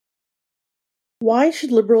Why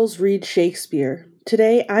should liberals read Shakespeare?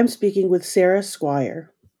 Today I'm speaking with Sarah Skwire.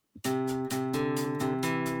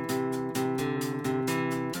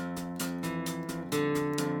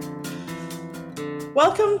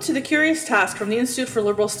 Welcome to The Curious Task from the Institute for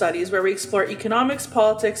Liberal Studies, where we explore economics,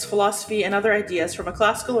 politics, philosophy, and other ideas from a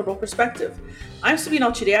classical liberal perspective. I'm Sabine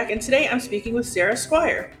Alchidiak, and today I'm speaking with Sarah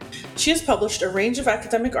Skwire. She has published a range of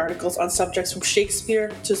academic articles on subjects from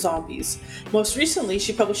Shakespeare to zombies. Most recently,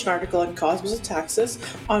 she published an article in Cosmos of Taxis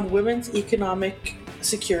on women's economic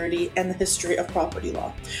security and the history of property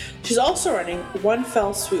law. She's also running One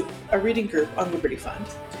Fell Swoop, a reading group on Liberty Fund.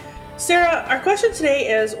 Sarah, our question today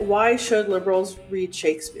is, why should liberals read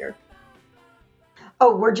Shakespeare?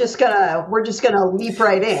 Oh, we're just gonna leap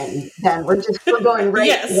right in. Then we're going right.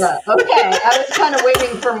 Yes. Okay, I was kind of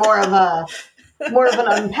waiting for more of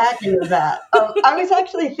an unpacking of that. I was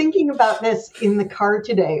actually thinking about this in the car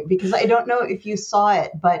today because I don't know if you saw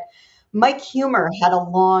it, but Mike Humer had a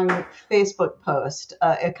long Facebook post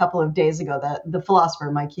a couple of days ago. The philosopher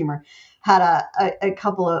Mike Humer had a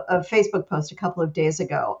couple of Facebook posts a couple of days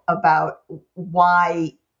ago about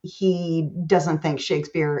why he doesn't think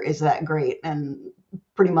Shakespeare is that great, and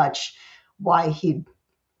pretty much why he'd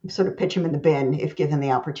sort of pitch him in the bin if given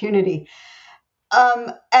the opportunity.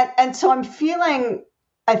 And so I'm feeling,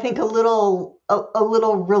 I think, a little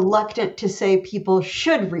reluctant to say people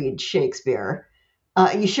should read Shakespeare.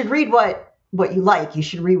 You should read what you like. You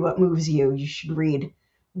should read what moves you. You should read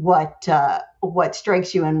what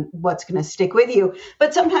strikes you and what's going to stick with you.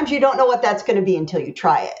 But sometimes you don't know what that's going to be until you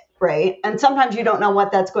try it, right? And sometimes you don't know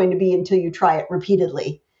what that's going to be until you try it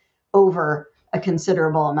repeatedly over a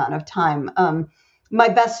considerable amount of time. My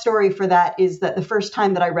best story for that is that the first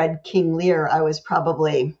time that I read King Lear, I was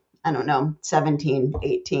probably, 17,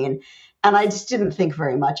 18. And I just didn't think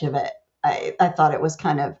very much of it. I thought it was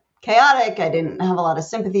kind of chaotic. I didn't have a lot of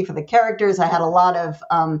sympathy for the characters. I had a lot of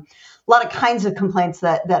kinds of complaints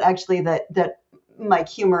that Mike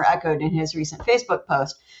Humer echoed in his recent Facebook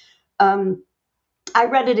post. I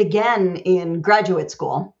read it again in graduate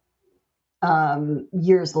school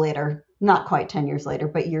years later, not quite 10 years later,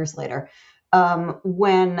 but years later,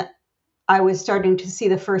 when I was starting to see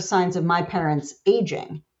the first signs of my parents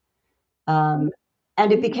aging. And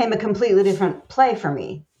it became a completely different play for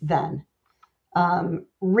me then.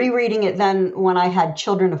 Rereading it then when I had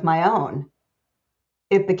children of my own,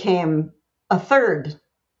 it became a third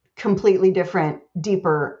completely different,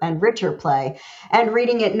 deeper, and richer play. And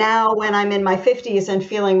reading it now when I'm in my 50s and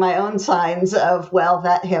feeling my own signs of, well,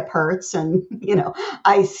 that hip hurts, and,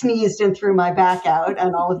 I sneezed and threw my back out,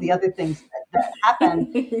 and all of the other things that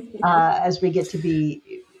happen as we get to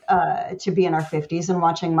be in our 50s, and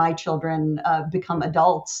watching my children become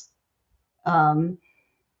adults.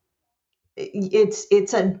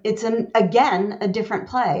 It's again a different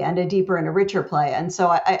play, and a deeper and a richer play. And so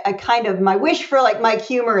I kind of, my wish for like Mike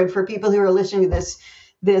Humer and for people who are listening to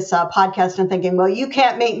this podcast and thinking, well, you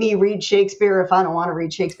can't make me read Shakespeare if I don't want to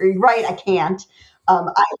read Shakespeare. You're right, I can't.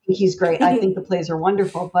 I think he's great. I think the plays are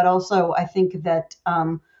wonderful, but also I think that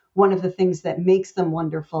one of the things that makes them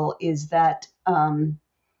wonderful is that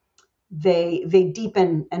they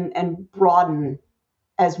deepen and broaden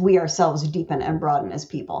as we ourselves deepen and broaden as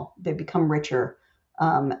people. They become richer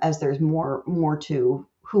as there's more to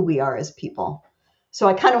who we are as people. So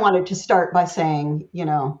I kind of wanted to start by saying,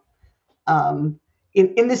 in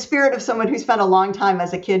the spirit of someone who spent a long time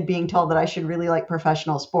as a kid being told that I should really like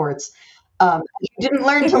professional sports, I didn't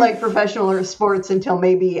learn to like professional sports until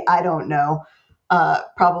maybe, I don't know,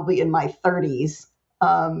 probably in my 30s.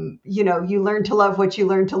 You learn to love what you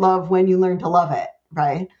learn to love when you learn to love it,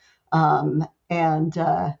 right?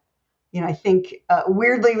 I think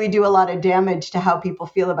weirdly we do a lot of damage to how people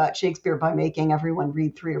feel about Shakespeare by making everyone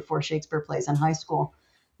read 3 or 4 Shakespeare plays in high school,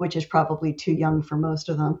 which is probably too young for most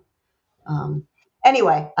of them.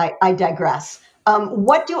 Anyway, I digress. Let me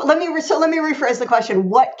rephrase the question.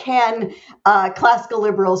 What can classical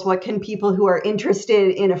liberals, what can people who are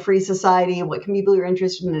interested in a free society, what can people who are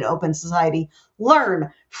interested in an open society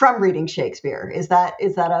learn from reading Shakespeare? Is that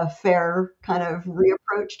a fair kind of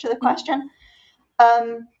reapproach to the question?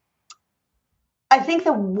 I think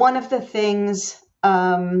that one of the things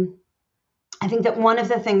that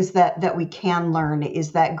we can learn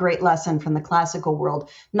is that great lesson from the classical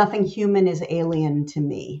world: nothing human is alien to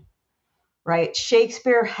me. Right?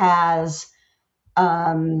 Shakespeare has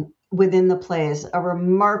within the plays a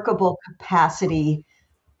remarkable capacity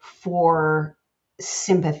for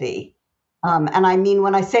sympathy. And I mean,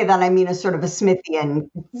 when I say that, I mean a sort of a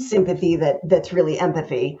Smithian sympathy that's really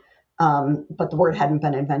empathy, but the word hadn't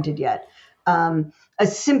been invented yet. A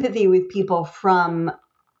sympathy with people from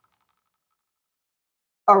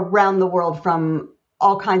around the world from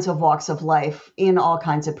all kinds of walks of life, in all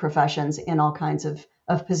kinds of professions, in all kinds of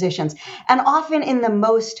positions, and often in the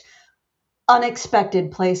most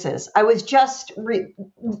unexpected places. I was just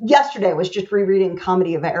yesterday was just rereading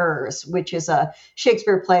Comedy of Errors, which is a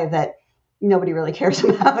Shakespeare play that nobody really cares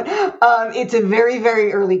about. It's a very,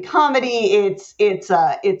 very early comedy. It's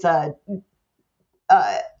a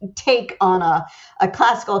take on a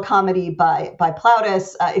classical comedy by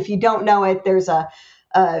Plautus. If you don't know it, a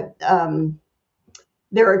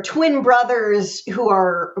there are twin brothers who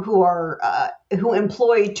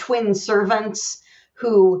employ twin servants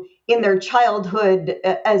who, in their childhood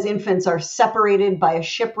as infants, are separated by a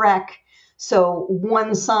shipwreck. So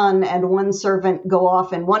one son and one servant go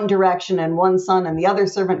off in one direction, and one son and the other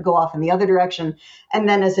servant go off in the other direction. And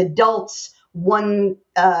then as adults, one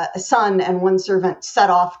son and one servant set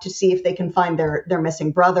off to see if they can find their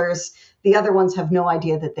missing brothers. The other ones have no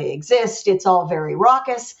idea that they exist. It's all very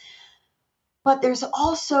raucous. But there's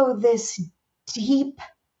also this deep,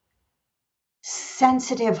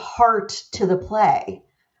 sensitive heart to the play.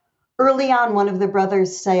 Early on, one of the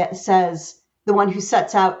brothers says, the one who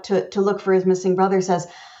sets out to look for his missing brother says,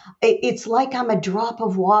 it's like I'm a drop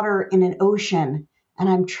of water in an ocean, and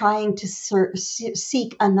I'm trying to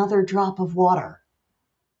seek another drop of water,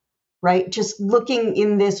 right? Just looking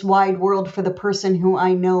in this wide world for the person who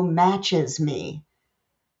I know matches me,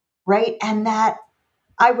 right? And that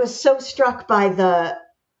I was so struck by the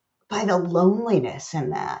loneliness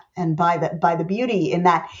in that, and by the beauty in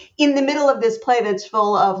that, in the middle of this play that's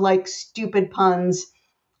full of like stupid puns,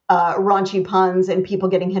 raunchy puns, and people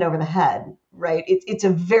getting hit over the head, right? It's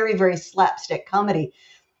a very, very slapstick comedy.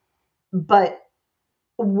 But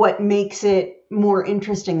what makes it more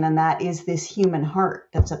interesting than that is this human heart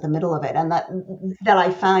that's at the middle of it, and that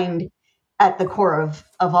I find at the core of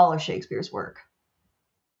all of Shakespeare's work.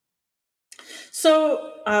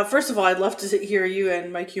 So, first of all, I'd love to hear you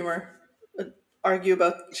and Mike Humor argue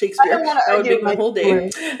about I Shakespeare. don't want to That would argue make my with whole day.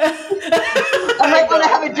 I might want to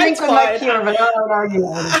have a drink with Mike here, but I don't want to argue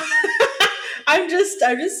with him. I'm just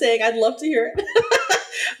saying I'd love to hear it.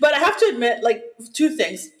 But I have to admit, like, two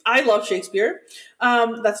things. I love Shakespeare.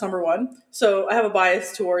 That's number one. So I have a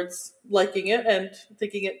bias towards liking it and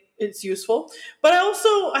thinking it's useful. But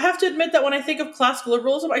I have to admit that when I think of classical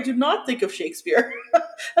liberalism, I do not think of Shakespeare.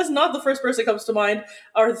 That's not the first person that comes to mind,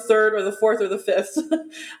 or the third, or the fourth, or the fifth.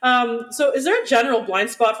 So is there a general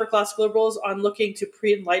blind spot for classical liberals on looking to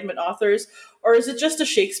pre-Enlightenment authors, or is it just a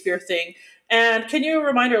Shakespeare thing? And can you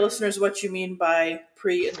remind our listeners what you mean by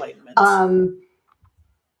pre-Enlightenment?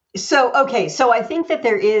 So I think that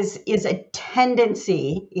there is a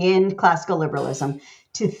tendency in classical liberalism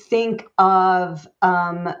to think of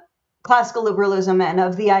classical liberalism and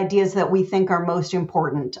of the ideas that we think are most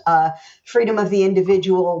important: freedom of the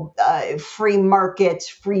individual, free markets,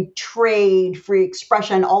 free trade, free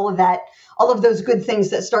expression, all of that, all of those good things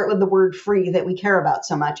that start with the word free that we care about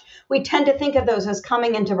so much. We tend to think of those as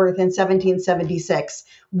coming into birth in 1776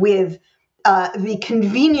 with the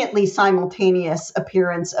conveniently simultaneous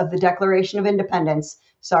appearance of the Declaration of Independence,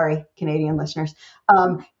 sorry, Canadian listeners,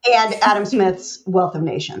 and Adam Smith's Wealth of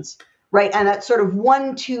Nations, right? And that sort of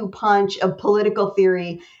 1-2 punch of political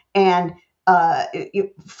theory and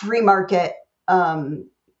free market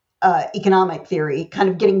economic theory kind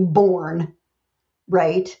of getting born,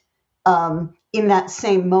 right, in that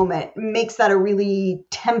same moment makes that a really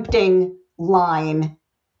tempting line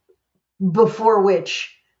before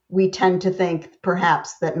which we tend to think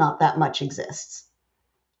perhaps that not that much exists.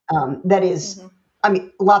 That is, I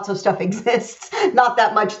mean, lots of stuff exists, not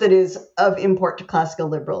that much that is of import to classical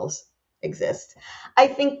liberals exists. I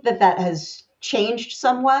think that has changed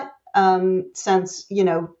somewhat since,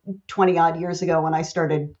 20 odd years ago when I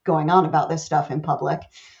started going on about this stuff in public.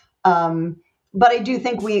 But I do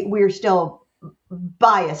think we're still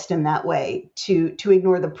biased in that way to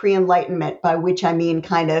ignore the pre-Enlightenment, by which I mean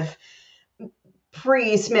kind of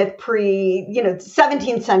pre-Smith,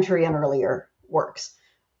 17th century and earlier works.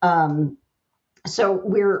 So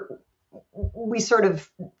we sort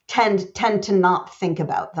of tend to not think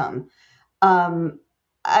about them.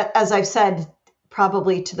 As I've said,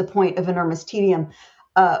 probably to the point of enormous tedium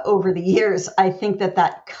over the years, I think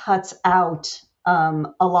that cuts out a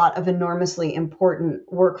lot of enormously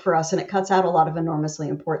important work for us, and it cuts out a lot of enormously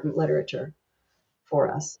important literature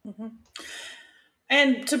for us. Mm-hmm.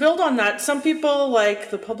 And to build on that, some people, like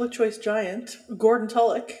the public choice giant Gordon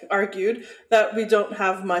Tullock, argued that we don't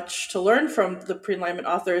have much to learn from the pre Enlightenment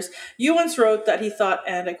authors. You once wrote that he thought,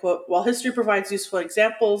 and I quote, while history provides useful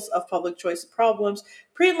examples of public choice problems,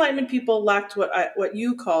 pre Enlightenment people lacked what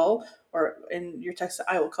you call, or in your text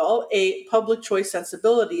I will call, a public choice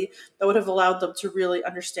sensibility that would have allowed them to really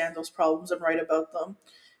understand those problems and write about them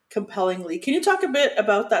compellingly. Can you talk a bit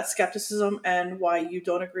about that skepticism and why you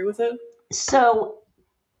don't agree with it? So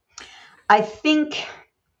I think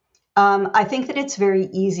I think that it's very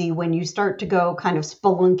easy when you start to go kind of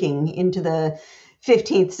spelunking into the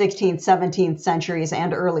 15th, 16th, 17th centuries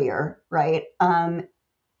and earlier, right?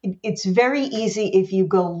 It's very easy if you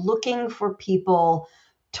go looking for people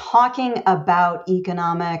talking about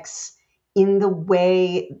economics in the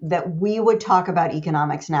way that we would talk about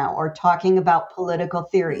economics now, or talking about political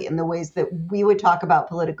theory in the ways that we would talk about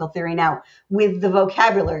political theory now, with the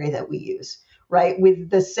vocabulary that we use, right? With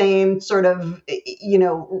the same sort of,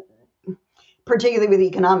 particularly with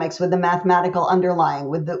economics, with the mathematical underlying,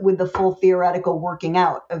 with the full theoretical working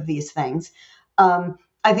out of these things.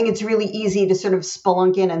 I think it's really easy to sort of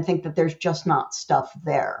spelunk in and think that there's just not stuff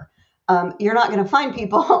there. You're not going to find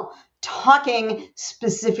people talking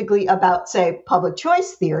specifically about, say, public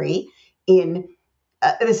choice theory in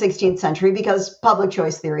the 16th century, because public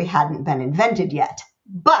choice theory hadn't been invented yet.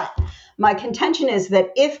 But my contention is that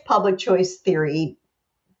if public choice theory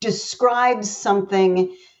describes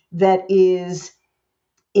something that is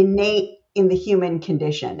innate in the human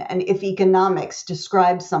condition, and if economics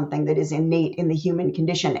describes something that is innate in the human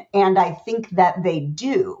condition, and I think that they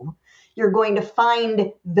do, you're going to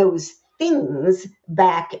find those things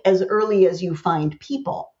back as early as you find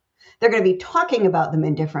people. They're going to be talking about them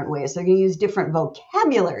in different ways. They're going to use different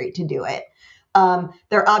vocabulary to do it.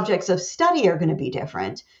 Their objects of study are going to be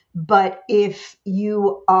different. But if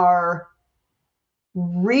you are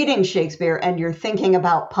reading Shakespeare and you're thinking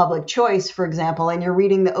about public choice, for example, and you're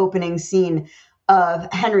reading the opening scene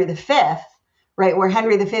of Henry V, right, where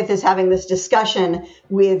Henry V is having this discussion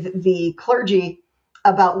with the clergy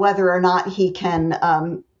about whether or not he can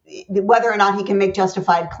make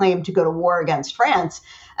justified claim to go to war against France.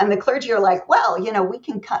 And the clergy are like, well, we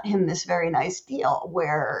can cut him this very nice deal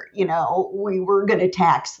where, we were going to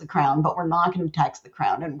tax the crown, but we're not going to tax the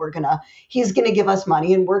crown. And he's going to give us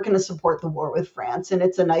money and we're going to support the war with France. And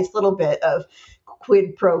it's a nice little bit of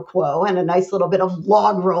quid pro quo and a nice little bit of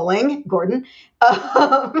log rolling, Gordon.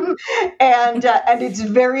 And it's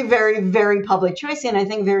very, very, very public choice. And I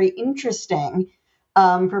think very interesting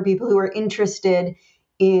for people who are interested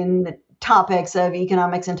in topics of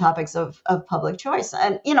economics and topics of public choice.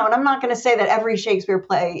 And, and I'm not going to say that every Shakespeare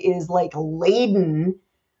play is like laden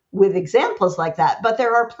with examples like that, but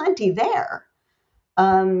there are plenty there.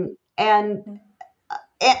 And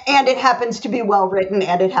it happens to be well written,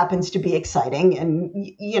 and it happens to be exciting. And,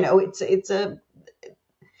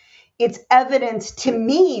 it's evidence to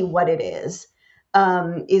me. What it is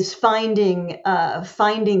finding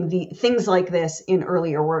the things like this in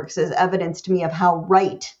earlier works is evidence to me of how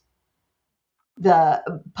right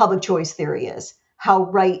the public choice theory is, how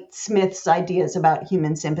right Smith's ideas about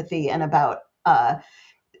human sympathy and about how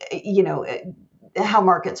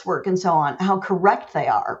markets work and so on, how correct they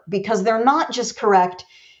are, because they're not just correct.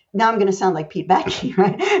 Now I'm going to sound like Pete Becky,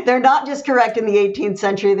 right? They're not just correct in the 18th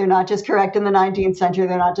century. They're not just correct in the 19th century.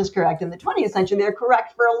 They're not just correct in the 20th century. They're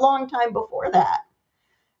correct for a long time before that,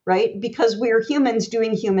 right? Because we're humans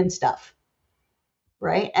doing human stuff,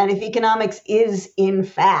 right? And if economics is, in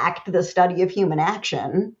fact, the study of human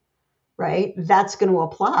action, right, that's going to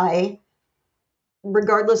apply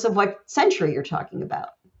regardless of what century you're talking about.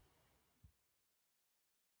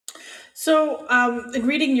 So, in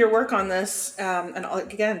reading your work on this, and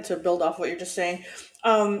again, to build off what you're just saying,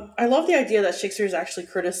 I love the idea that Shakespeare is actually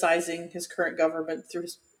criticizing his current government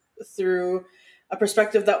through a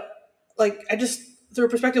perspective that, through a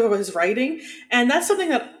perspective of his writing, and that's something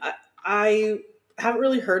that I haven't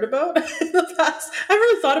really heard about in the past. I haven't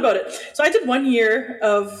really thought about it. So I did 1 year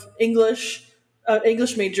of English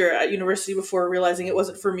major at university before realizing it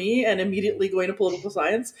wasn't for me and immediately going to political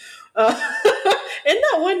science. In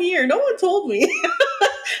that 1 year, no one told me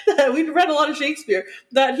that we'd read a lot of Shakespeare,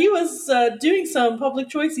 that he was doing some public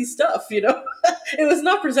choicey stuff, It was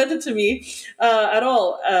not presented to me at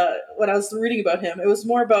all when I was reading about him. It was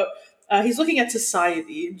more about, he's looking at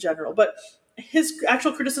society in general, but his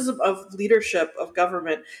actual criticism of leadership, of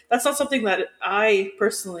government, that's not something that I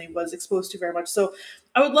personally was exposed to very much. So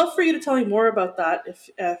I would love for you to tell me more about that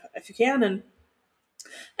if you can, and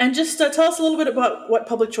And just tell us a little bit about what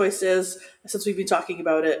public choice is, since we've been talking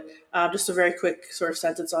about it. Just a very quick sort of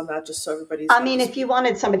sentence on that, just so everybody's I up to mean, if you speed.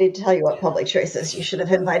 wanted somebody to tell you what public choice is, you should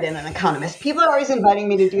have invited an economist. People are always inviting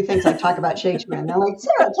me to do things like talk about Shakespeare, and they're like,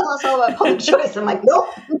 "Sarah, tell us all about public choice." I'm like, "Nope,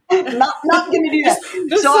 not going to do that."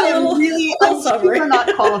 Just So a little I'm summary. super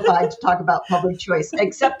not qualified to talk about public choice,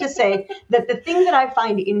 except to say that the thing that I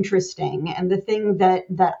find interesting and the thing that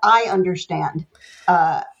I understand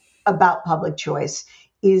about public choice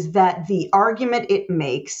is that the argument it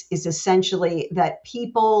makes is essentially that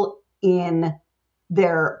people in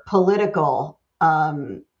their political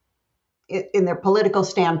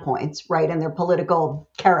standpoints, right, and their political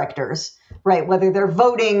characters, right, whether they're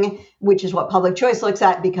voting, which is what public choice looks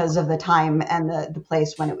at because of the time and the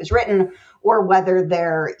place when it was written, or whether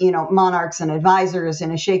they're, monarchs and advisors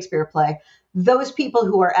in a Shakespeare play, those people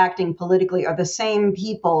who are acting politically are the same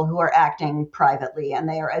people who are acting privately, and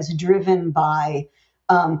they are as driven by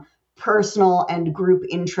personal and group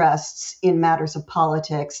interests in matters of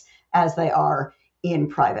politics as they are in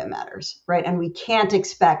private matters, right? And we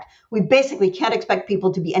basically can't expect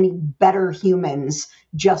people to be any better humans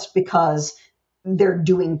just because they're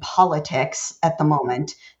doing politics at the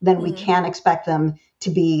moment than we can expect them to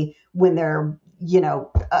be when they're,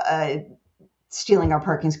 stealing our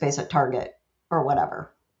parking space at Target or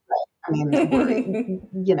whatever. I mean,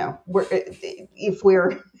 if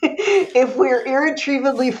we're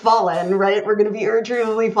irretrievably fallen, right, we're going to be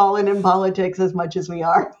irretrievably fallen in politics as much as we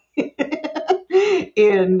are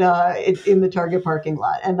in the Target parking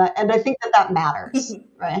lot, and I think that matters,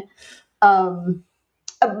 right?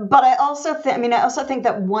 But I also think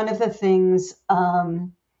that one of the things,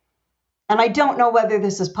 and I don't know whether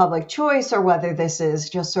this is public choice or whether this is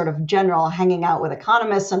just sort of general hanging out with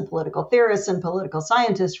economists and political theorists and political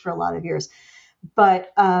scientists for a lot of years,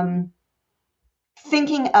 but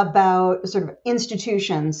thinking about sort of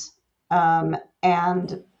institutions,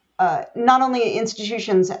 and not only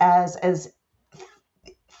institutions as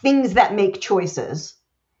things that make choices,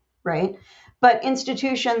 right? But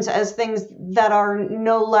institutions as things that are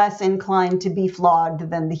no less inclined to be flawed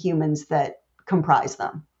than the humans that comprise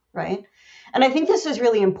them, right? And I think this is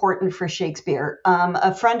really important for Shakespeare.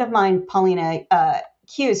 A friend of mine, Paulina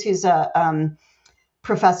Hughes, who's a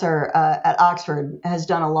professor at Oxford, has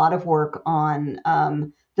done a lot of work on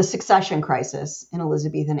the succession crisis in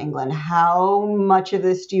Elizabethan England. How much of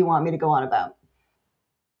this do you want me to go on about?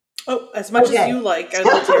 Oh, as much as you like. I'd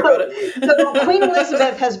love to hear about it. So Queen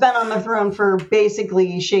Elizabeth has been on the throne for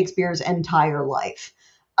basically Shakespeare's entire life.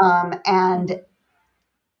 And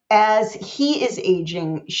as he is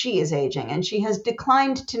aging, she is aging, and she has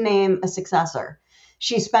declined to name a successor.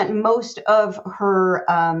 She spent most of her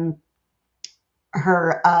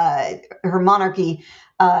monarchy,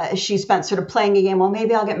 she spent sort of playing a game. Well,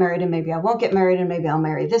 maybe I'll get married, and maybe I won't get married, and maybe I'll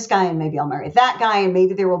marry this guy, and maybe I'll marry that guy, and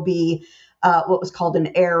maybe there will be what was called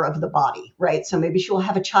an heir of the body, right? So maybe she will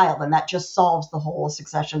have a child, and that just solves the whole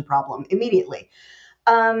succession problem immediately.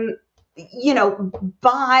 By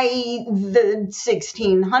the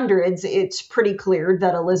 1600s, it's pretty clear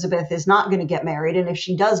that Elizabeth is not going to get married. And if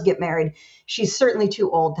she does get married, she's certainly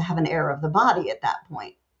too old to have an heir of the body at that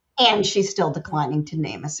point. And she's still declining to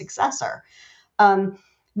name a successor.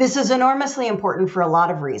 This is enormously important for a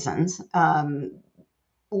lot of reasons,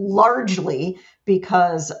 largely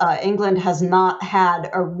because England has not had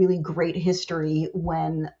a really great history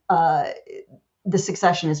when the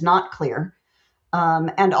succession is not clear.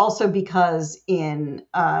 And also because in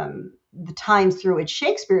the times through which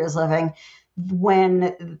Shakespeare is living,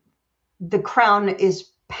 when the crown is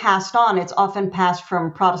passed on, it's often passed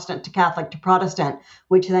from Protestant to Catholic to Protestant,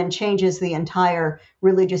 which then changes the entire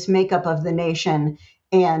religious makeup of the nation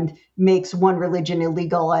and makes one religion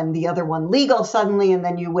illegal and the other one legal suddenly. And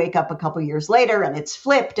then you wake up a couple years later and it's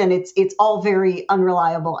flipped, and it's all very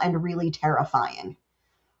unreliable and really terrifying,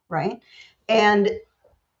 right? And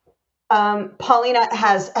Paulina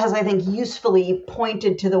has, I think, usefully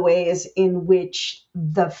pointed to the ways in which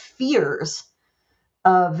the fears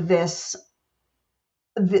of this,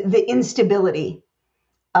 the instability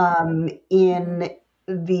in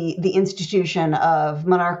the institution of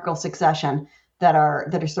monarchical succession that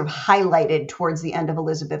are sort of highlighted towards the end of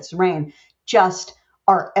Elizabeth's reign just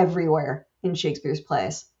are everywhere in Shakespeare's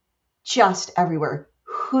plays. Just everywhere.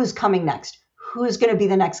 Who's coming next? Who's going to be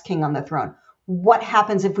the next king on the throne? What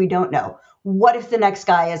happens if we don't know? What if the next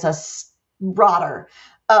guy is a rotter?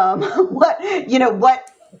 What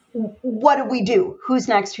do we do? Who's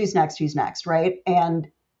next? Who's next? Who's next? Right? And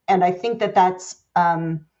I think that's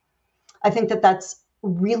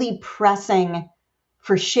really pressing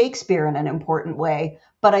for Shakespeare in an important way.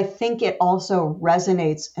 But I think it also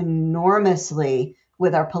resonates enormously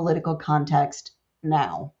with our political context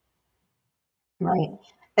now, right?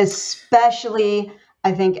 Especially,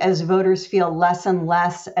 I think, as voters feel less and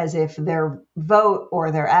less as if their vote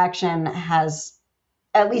or their action has,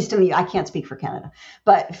 at least in the, I can't speak for Canada,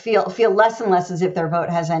 but feel less and less as if their vote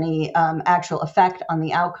has any actual effect on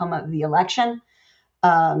the outcome of the election,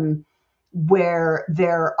 where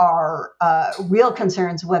there are real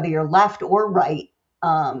concerns, whether you're left or right,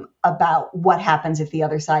 about what happens if the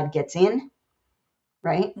other side gets in,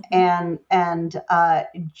 right? And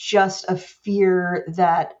just a fear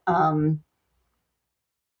that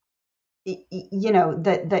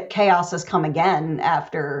that chaos has come again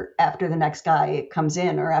after the next guy comes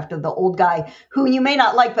in, or after the old guy who you may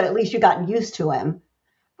not like, but at least you gotten used to him,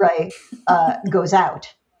 right? Goes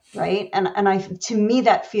out, right? And to me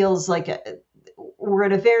that feels like we're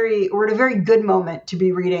at a very good moment to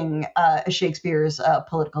be reading Shakespeare's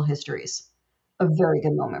political histories. A very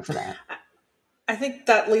good moment for that. I think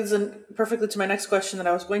that leads in perfectly to my next question that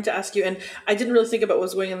I was going to ask you, and I didn't really think about what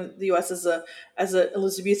was going in the U.S. as a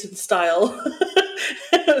Elizabethan style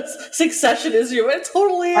succession is, but it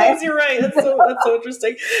totally is. You're right. That's so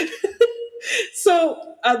interesting.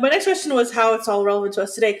 So my next question was how it's all relevant to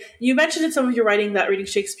us today. You mentioned in some of your writing that reading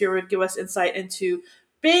Shakespeare would give us insight into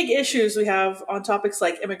big issues we have on topics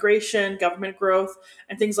like immigration, government growth,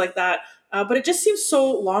 and things like that. But it just seems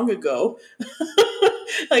so long ago.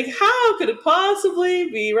 Like, how could it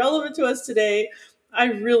possibly be relevant to us today? I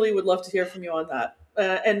really would love to hear from you on that.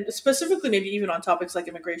 And specifically, maybe even on topics like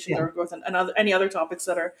immigration, government growth, and any other topics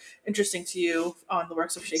that are interesting to you on the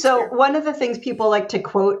works of Shakespeare. So one of the things people like to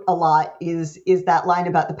quote a lot is that line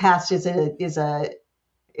about the past is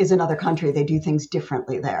another country. They do things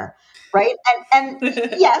differently there, right? And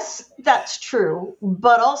yes, that's true.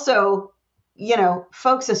 But also,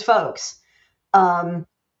 folks is folks. And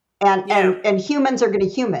humans are going to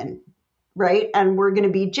human, right? And we're going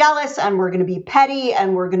to be jealous, and we're going to be petty,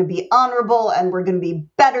 and we're going to be honorable, and we're going to be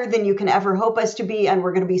better than you can ever hope us to be, and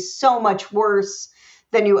we're going to be so much worse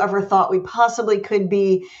than you ever thought we possibly could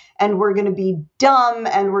be, and we're going to be dumb,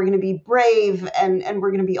 and we're going to be brave, and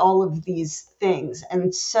we're going to be all of these things.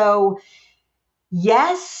 And so,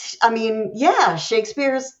 yes, I mean, yeah,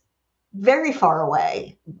 Shakespeare's very far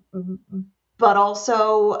away, but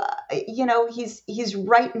also, he's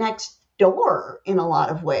right next door in a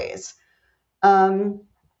lot of ways. I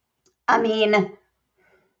mean,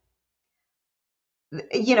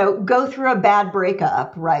 go through a bad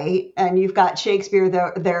breakup, right? And you've got Shakespeare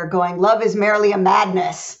there going, "Love is merely a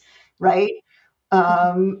madness," right?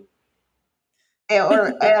 Fall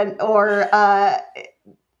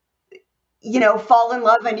in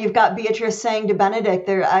love, and you've got Beatrice saying to Benedict,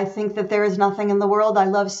 "I think that there is nothing in the world I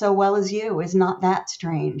love so well as you." Is not that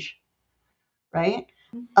strange, right?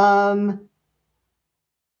 And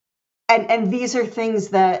these are things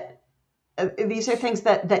that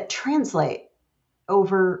translate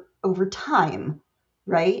over time,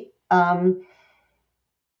 right?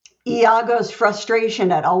 Iago's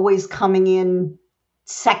frustration at always coming in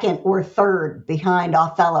second or third behind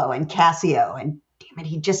Othello and Cassio, and damn it,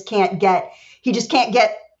 he just can't get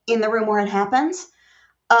in the room where it happens.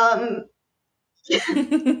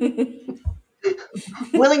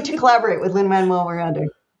 Willing to collaborate with Lin-Manuel Miranda.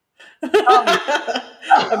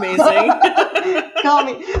 Amazing. Call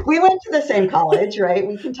me. We went to the same college, right?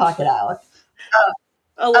 We can talk it out.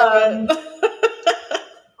 I love it.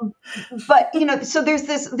 But so there's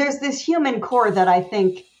this human core that I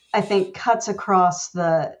think cuts across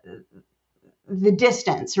the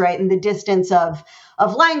distance, right? And the distance of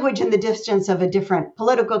language, and the distance of a different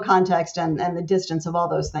political context, and the distance of all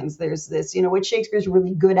those things. There's this, what Shakespeare's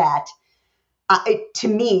really good at, to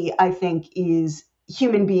me, I think, is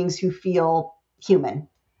human beings who feel human,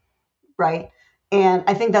 right? And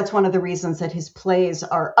I think that's one of the reasons that his plays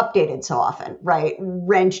are updated so often, right?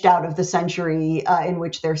 Wrenched out of the century in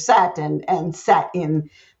which they're set, and set in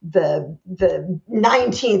the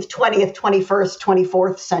 19th, 20th, 21st,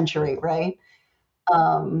 24th century, right?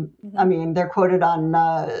 I mean, they're quoted on,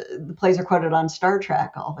 the plays are quoted on Star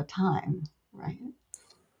Trek all the time, right?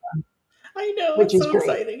 I know, which it's is so great.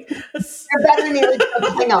 Exciting. They're better than the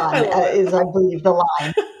original Klingon, is, I believe, the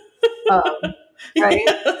line. Right?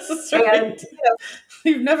 Yes, that's right. And,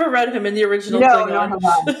 You've never read him in the original no, Klingon. No, have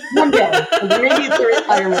I. One day. Maybe it's a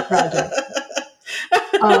retirement project.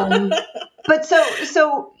 But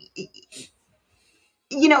so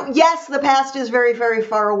yes, the past is very, very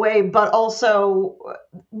far away, but also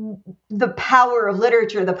the power of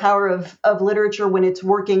literature when it's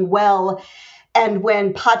working well, And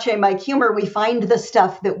when Pache Mike humor, we find the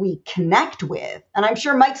stuff that we connect with. And I'm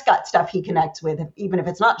sure Mike's got stuff he connects with, even if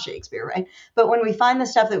it's not Shakespeare, right? But when we find the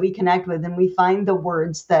stuff that we connect with and we find the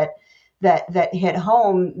words that hit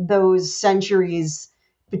home, those centuries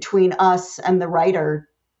between us and the writer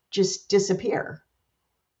just disappear,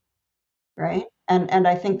 right? And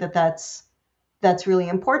I think that's really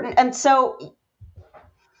important. And so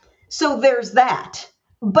there's that.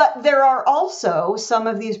 But there are also some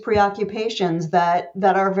of these preoccupations that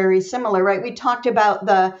are very similar, right? We talked about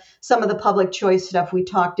some of the public choice stuff. We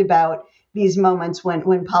talked about these moments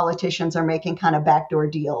when politicians are making kind of backdoor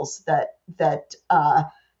deals that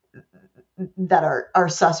are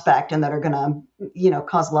suspect and that are going to,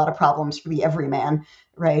 cause a lot of problems for the everyman,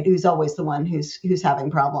 right? Who's always the one who's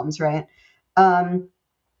having problems, right?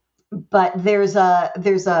 But there's a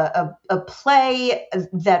play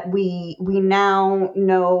that we now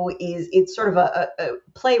know it's sort of a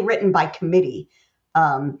play written by committee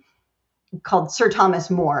called Sir Thomas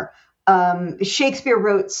More. Shakespeare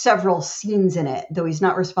wrote several scenes in it, though he's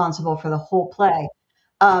not responsible for the whole play.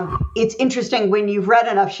 It's interesting when you've read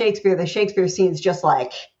enough Shakespeare, the Shakespeare scenes just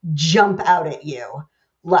like jump out at you.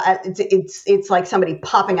 It's like somebody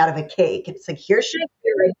popping out of a cake. It's like, here's Shakespeare.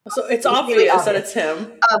 So it's obvious that it's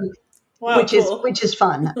him. Wow, which is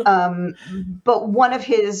fun. But one of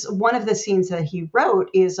the scenes that he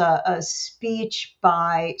wrote is a speech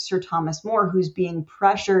by Sir Thomas More, who's being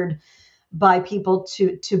pressured by people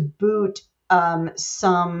to boot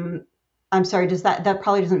some. I'm sorry. Does that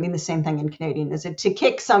probably doesn't mean the same thing in Canadian? Is it to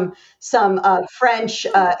kick some French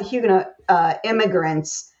Huguenot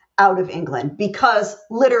immigrants out of England because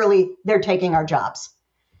literally they're taking our jobs,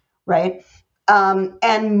 right?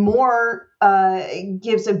 And More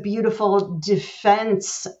gives a beautiful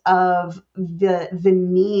defense of the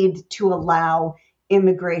need to allow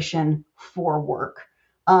immigration for work.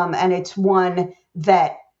 And it's one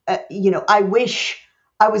that, I wish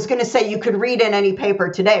I was going to say you could read in any paper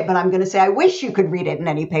today, but I'm going to say I wish you could read it in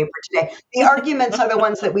any paper today. The arguments are the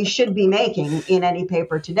ones that we should be making in any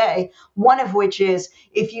paper today, one of which is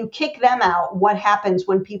if you kick them out, what happens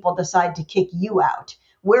when people decide to kick you out?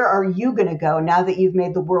 Where are you going to go now that you've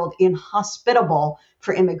made the world inhospitable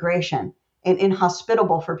for immigration and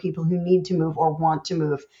inhospitable for people who need to move or want to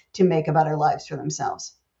move to make a better lives for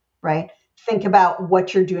themselves, right? Think about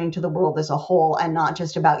what you're doing to the world as a whole and not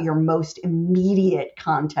just about your most immediate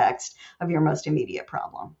context of your most immediate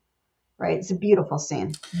problem, right? It's a beautiful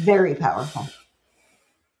scene, very powerful.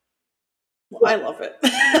 Well, I love it. Me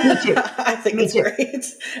too. I think it's great.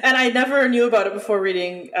 And I never knew about it before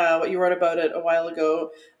reading what you wrote about it a while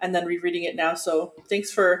ago and then rereading it now. So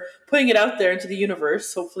thanks for putting it out there into the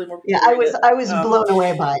universe. Hopefully more people read it. I was blown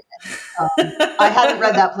away by it. I hadn't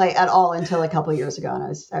read that play at all until a couple of years ago, and I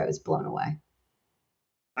was blown away.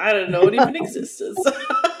 I didn't know it even existed.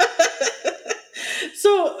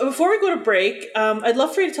 So before we go to break, I'd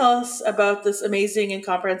love for you to tell us about this amazing and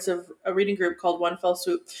comprehensive reading group called One Fell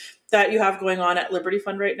Swoop that you have going on at Liberty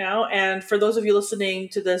Fund right now. And for those of you listening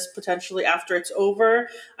to this potentially after it's over,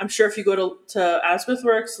 I'm sure if you go to Adam Smith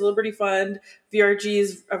Works, Liberty Fund,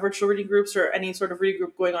 VRG's virtual reading groups, or any sort of reading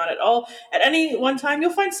group going on at all, at any one time,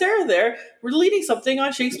 you'll find Sarah there. We're leading something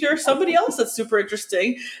on Shakespeare or somebody else that's super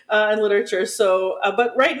interesting in literature. So,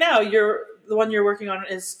 but right now, the one you're working on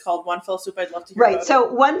is called One Fell Swoop. I'd love to hear about it.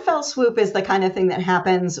 So One Fell Swoop is the kind of thing that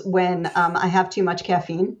happens when I have too much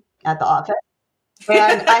caffeine at the office.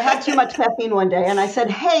 And I had too much caffeine one day, and I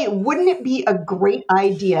said, hey, wouldn't it be a great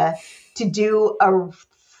idea to do a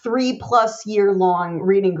 3+ year long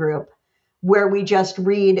reading group where we just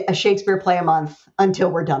read a Shakespeare play a month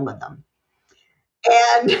until we're done with them?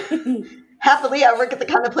 And happily, I work at the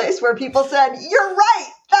kind of place where people said, you're right,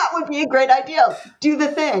 that would be a great idea. Do the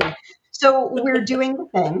thing. So we're doing the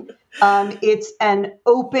thing. It's an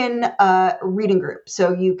open reading group.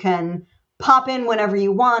 So you can pop in whenever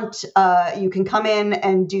you want. You can come in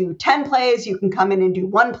and do 10 plays. You can come in and do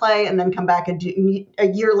one play and then come back and do a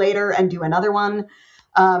year later and do another one.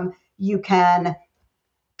 You can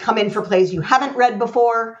come in for plays you haven't read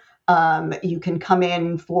before. You can come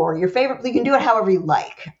in for your favorite. You can do it however you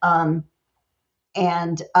like.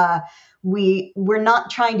 We're not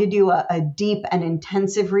trying to do a deep and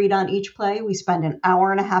intensive read on each play. We spend an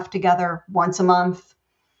hour and a half together once a month,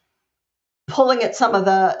 pulling at some of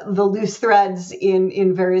the loose threads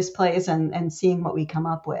in various plays and seeing what we come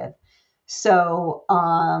up with. So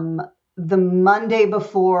the Monday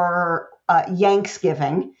before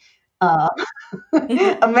Yanksgiving,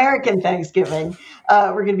 American Thanksgiving,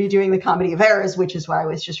 we're going to be doing the Comedy of Errors, which is why I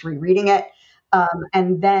was just rereading it.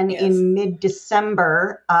 And then in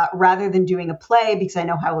mid-December, rather than doing a play, because I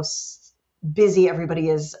know how busy everybody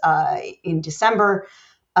is in December.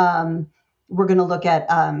 We're going to look at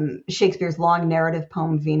Shakespeare's long narrative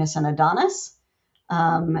poem, Venus and Adonis.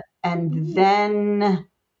 And then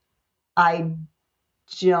I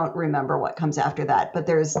don't remember what comes after that, but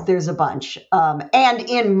there's a bunch. And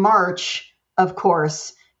in March, of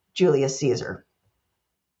course, Julius Caesar.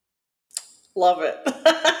 Love it.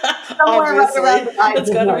 Somewhere right around the It's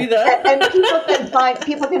got to be that. And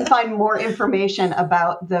people can find more information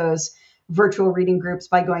about those virtual reading groups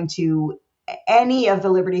by going to any of the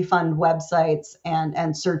Liberty Fund websites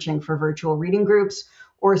and searching for virtual reading groups,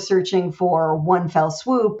 or searching for One Fell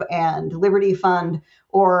Swoop and Liberty Fund,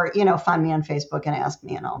 or, find me on Facebook and ask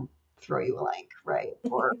me and I'll throw you a link, right?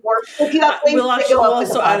 Or if you have links that go up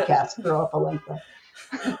with the podcast, throw up a link there.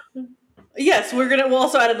 Yes, we'll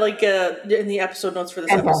also add it in the episode notes for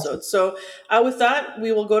this episode. So with that,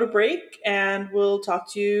 we will go to break and we'll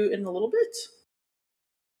talk to you in a little bit.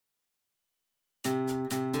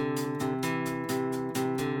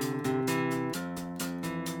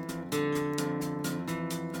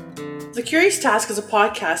 The Curious Task is a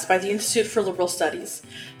podcast by the Institute for Liberal Studies.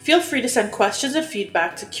 Feel free to send questions and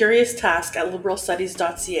feedback to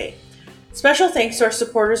curioustask@liberalstudies.ca. Special thanks to our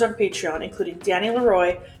supporters on Patreon, including Danny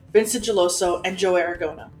Leroy, Vincent Geloso, and Joe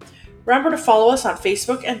Aragona. Remember to follow us on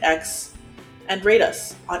Facebook and X, and rate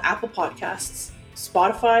us on Apple Podcasts,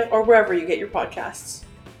 Spotify, or wherever you get your podcasts.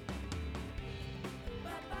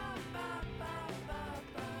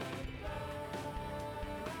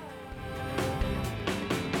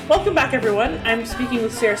 Welcome back, everyone. I'm speaking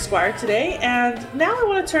with Sarah Skwire today, and now I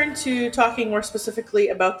want to turn to talking more specifically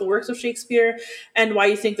about the works of Shakespeare and why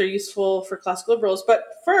you think they're useful for classical liberals. But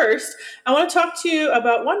first, I want to talk to you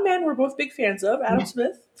about one man we're both big fans of, Adam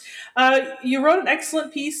Smith. You wrote an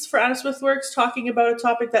excellent piece for Adam Smith Works talking about a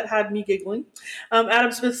topic that had me giggling.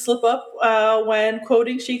 Adam Smith's slip-up when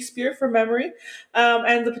quoting Shakespeare from memory,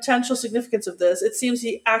 and the potential significance of this. It seems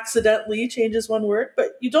he accidentally changes one word,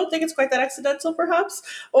 but you don't think it's quite that accidental, perhaps?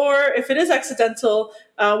 Or if it is accidental,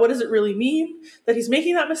 what does it really mean that he's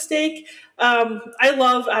making that mistake? I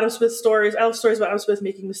love Adam Smith stories. I love stories about Adam Smith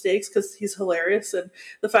making mistakes because he's hilarious. And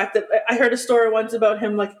the fact that I heard a story once about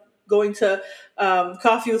him going to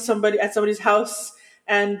coffee with somebody at somebody's house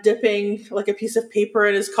and dipping a piece of paper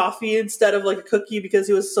in his coffee instead of a cookie because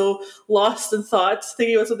he was so lost in thought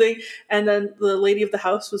thinking about something, and then the lady of the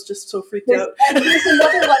house was just so freaked out. And there's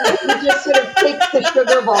another one that he just sort of takes the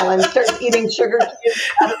sugar ball and starts eating sugar cubes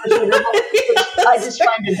out of the sugar ball, which I just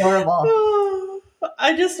find adorable.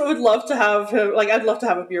 I just would love to have him, I'd love to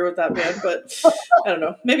have a beer with that man, but I don't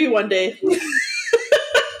know, maybe one day.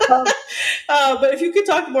 But if you could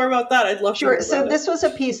talk more about that, I'd love to. Sure. So this was a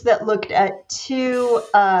piece that looked at two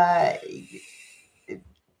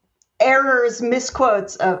errors,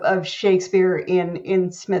 misquotes of Shakespeare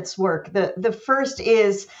in Smith's work. The first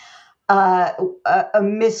is a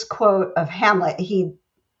misquote of Hamlet.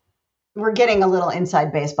 We're getting a little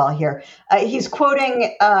inside baseball here. He's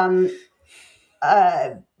quoting.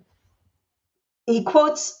 He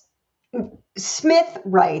quotes. Smith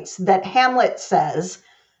writes that Hamlet says,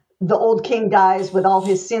 "The old king dies with all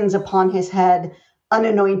his sins upon his head,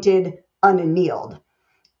 unanointed, unannealed."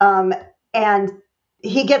 And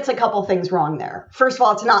he gets a couple things wrong there. First of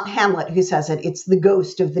all, it's not Hamlet who says it. It's the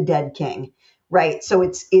ghost of the dead king, right? So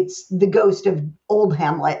it's the ghost of old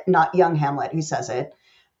Hamlet, not young Hamlet, who says it.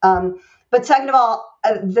 But second of all,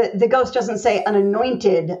 the ghost doesn't say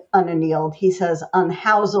unanointed, unannealed. He says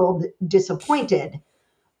unhoused, disappointed,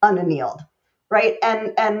 unannealed, right?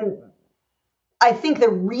 And I think the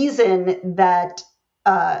reason that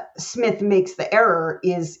Smith makes the error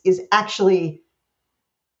is actually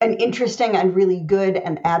an interesting and really good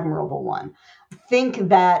and admirable one. I think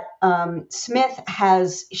that Smith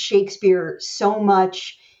has Shakespeare so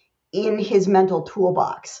much in his mental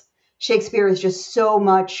toolbox. Shakespeare is just so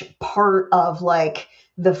much part of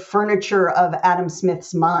the furniture of Adam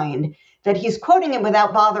Smith's mind that he's quoting it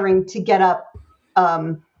without bothering to get up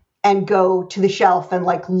and go to the shelf and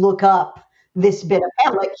look up this bit of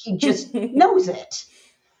Hamlet. He just knows it,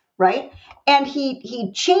 right? And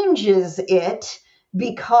he changes it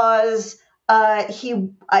because I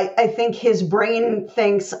think his brain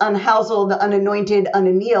thinks unhoused, unanointed,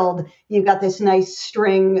 unannealed. You've got this nice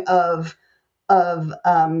string of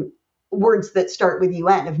words that start with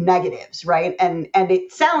UN, of negatives, right? And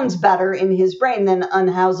it sounds better in his brain than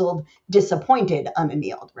unhoused, disappointed,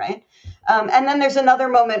 unannealed, right? And then there's another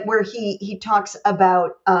moment where he talks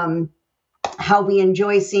about how we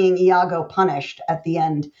enjoy seeing Iago punished at the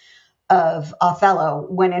end of Othello,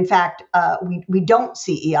 when in fact we don't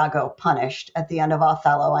see Iago punished at the end of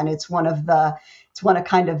Othello, and it's one of the it's one of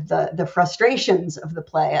kind of the frustrations of the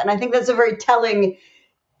play. And I think that's a very telling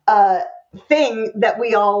thing that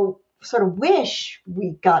we all sort of wish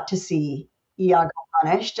we got to see Iago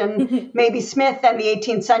punished, and maybe Smith and the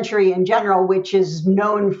 18th century in general, which is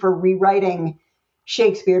known for rewriting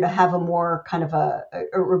Shakespeare to have a more kind of a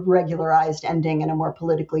regularized ending and a more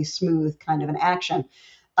politically smooth kind of an action.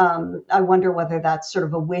 I wonder whether that's sort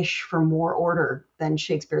of a wish for more order than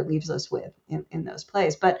Shakespeare leaves us with in those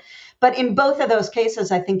plays. But in both of those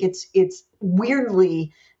cases, I think it's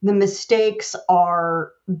weirdly, the mistakes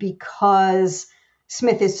are because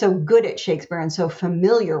Smith is so good at Shakespeare and so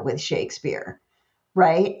familiar with Shakespeare,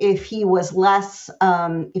 right? If he was less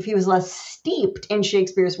steeped in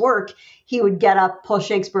Shakespeare's work, he would get up, pull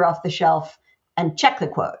Shakespeare off the shelf, and check the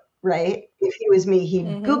quote, right? If he was me,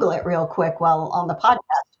 he'd Google it real quick while on the podcast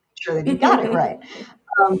to make sure that he got it right.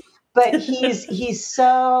 But he's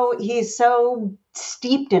so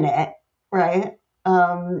steeped in it, right?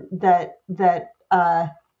 That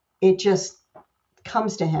it just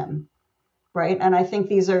comes to him, right? And I think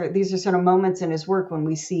these are sort of moments in his work when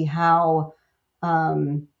we see how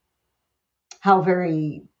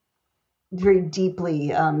very, very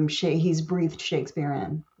deeply he's breathed Shakespeare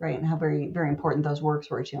in, right? And how very, very important those works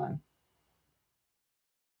were to him.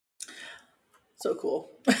 So cool.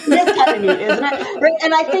 That's kind of neat, isn't it? Right?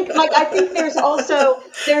 And I think there's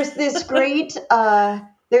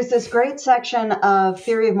this great section of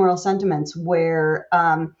Theory of Moral Sentiments where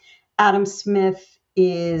Adam Smith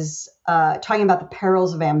is talking about the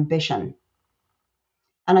perils of ambition.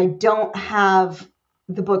 And I don't have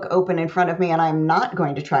the book open in front of me, and I'm not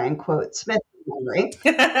going to try and quote Smith's memory.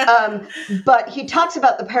 But he talks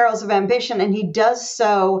about the perils of ambition, and he does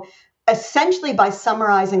so essentially by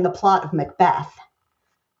summarizing the plot of Macbeth.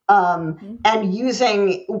 And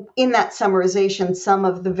using in that summarization some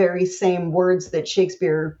of the very same words that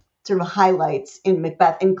Shakespeare sort of highlights in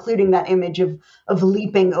Macbeth, including that image of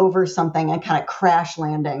leaping over something and kind of crash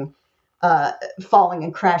landing, falling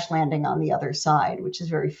and crash landing on the other side, which is a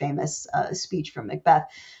very famous speech from Macbeth.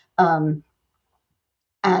 And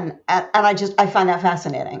I find that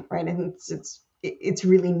fascinating, right? And it's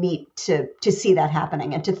really neat to see that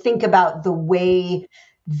happening and to think about the way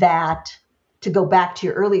that, to go back to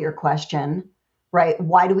your earlier question, right?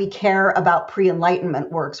 Why do we care about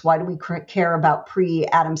pre-Enlightenment works? Why do we care about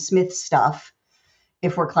pre-Adam Smith stuff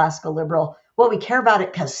if we're classical liberal? Well, we care about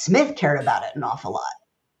it because Smith cared about it an awful lot,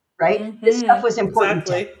 right? Mm-hmm. This stuff was important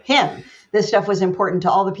to him. This stuff was important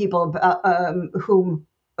to all the people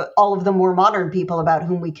all of the more modern people about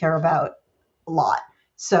whom we care about a lot.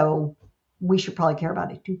 So we should probably care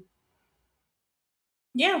about it too.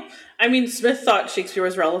 Yeah. I mean, Smith thought Shakespeare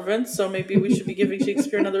was relevant, so maybe we should be giving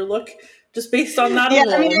Shakespeare another look just based on that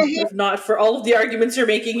alone, if not for all of the arguments you're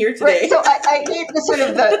making here today. Right. So I hate the sort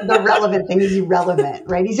of the relevant thing. He's irrelevant,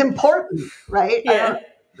 right? He's important, right? Yeah.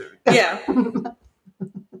 Yeah.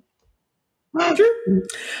 True.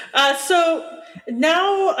 So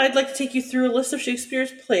now I'd like to take you through a list of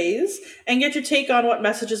Shakespeare's plays and get your take on what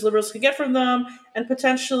messages liberals can get from them and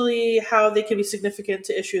potentially how they can be significant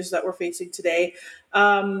to issues that we're facing today.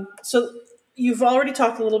 So you've already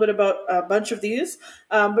talked a little bit about a bunch of these,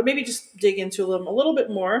 but maybe just dig into them a little bit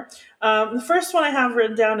more. The first one I have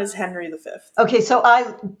written down is Henry V. Okay, so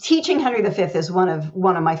teaching Henry V is one of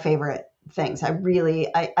my favorite things.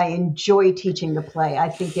 I enjoy teaching the play. I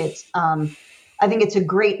think it's a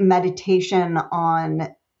great meditation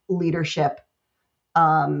on leadership,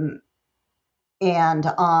 and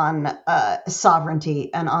on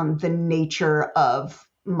sovereignty and on the nature of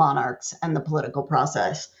monarchs and the political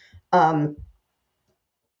process. I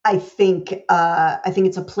think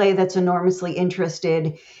it's a play that's enormously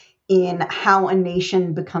interested in how a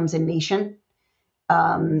nation becomes a nation.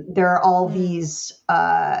 There are all these,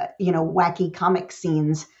 wacky comic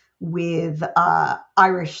scenes with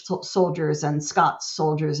Irish soldiers and Scots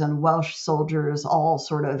soldiers and Welsh soldiers all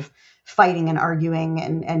sort of fighting and arguing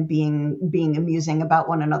and being amusing about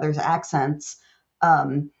one another's accents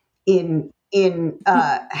in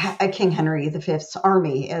King Henry V's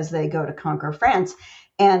army as they go to conquer France.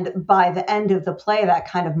 And by the end of the play, that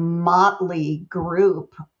kind of motley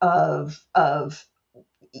group of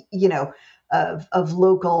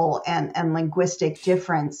local and linguistic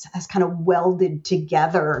difference has kind of welded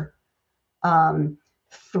together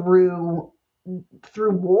through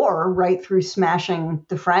war, right, through smashing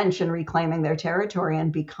the French and reclaiming their territory,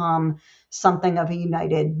 and become something of a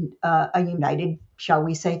united, shall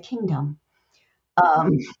we say, kingdom,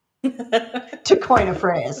 to coin a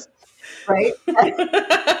phrase. right?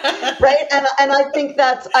 Right, and I think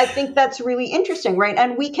that's really interesting, right?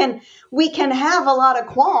 And we can have a lot of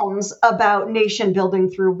qualms about nation building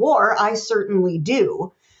through war. I certainly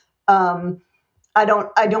do. um, I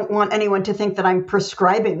don't want anyone to think that I'm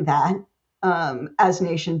prescribing that as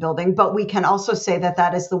nation building, but we can also say that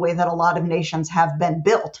that is the way that a lot of nations have been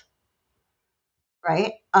built,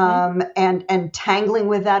 right? And tangling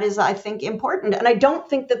with that is, I think, important. And I don't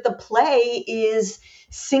think that the play is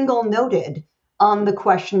single noted on the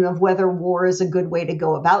question of whether war is a good way to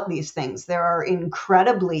go about these things. There are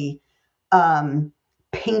incredibly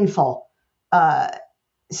painful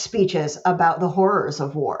speeches about the horrors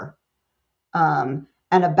of war, and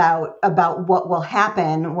about what will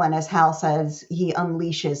happen when, as Hal says, he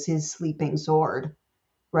unleashes his sleeping sword,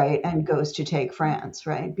 right, and goes to take France,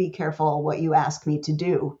 right? Be careful what you ask me to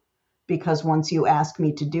do, because once you ask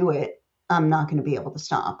me to do it, I'm not going to be able to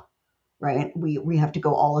stop, right? We have to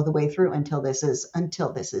go all of the way through until this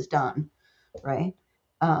is done, right?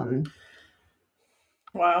 Um,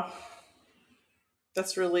 Wow.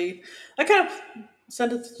 That's really, I kind of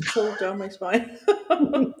sent a chill down my spine.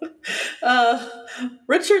 uh,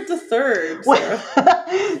 Richard III, Sarah.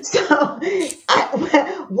 so,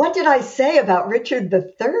 what did I say about Richard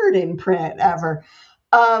III in print ever?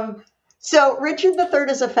 So, Richard III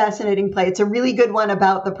is a fascinating play. It's a really good one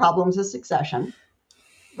about the problems of succession,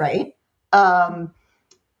 right? My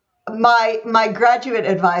graduate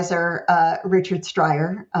advisor, Richard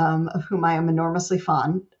Stryer, of whom I am enormously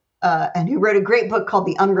fond, and who wrote a great book called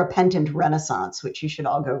The Unrepentant Renaissance, which you should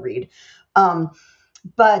all go read.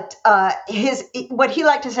 But what he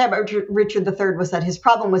liked to say about Richard III was that his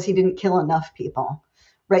problem was he didn't kill enough people,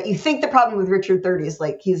 right? You think the problem with Richard III is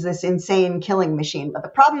like he's this insane killing machine, but the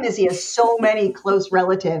problem is he has so many close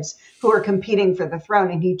relatives who are competing for the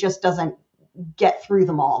throne, and he just doesn't get through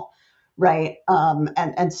them all, right?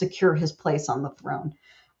 And secure his place on the throne.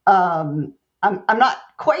 I'm not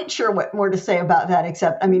quite sure what more to say about that,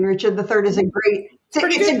 except, I mean, Richard III is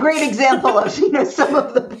it's a great example of, some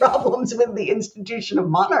of the problems with the institution of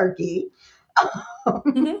monarchy.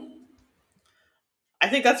 Mm-hmm. I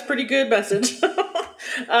think that's a pretty good message.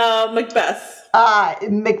 Macbeth.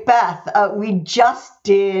 Macbeth. We just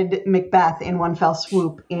did Macbeth in one fell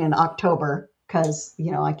swoop in October because,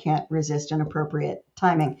 I can't resist inappropriate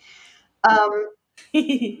timing.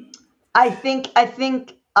 I think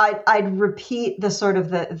I'd repeat the sort of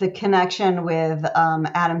the connection with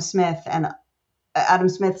Adam Smith and Adam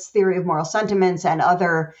Smith's theory of moral sentiments and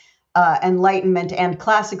other Enlightenment and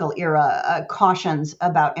classical era cautions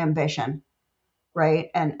about ambition, right?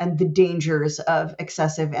 And the dangers of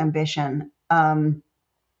excessive ambition.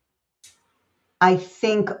 I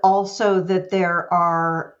think also that there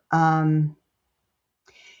are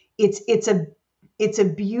it's a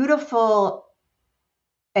beautiful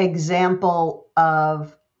example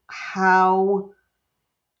of how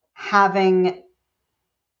having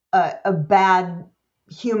a bad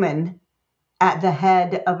human at the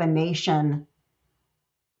head of a nation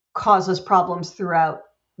causes problems throughout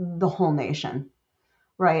the whole nation,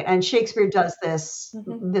 right? And Shakespeare does this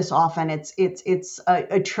often. It's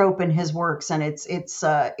a trope in his works, and it's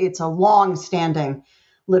a long-standing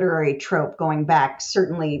literary trope going back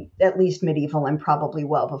certainly at least medieval and probably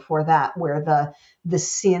well before that, where the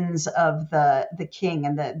sins of the king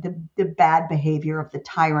and the bad behavior of the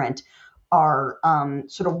tyrant are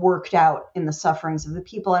sort of worked out in the sufferings of the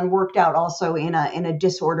people, and worked out also in a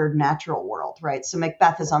disordered natural world, right? So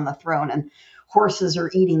Macbeth is on the throne, and horses are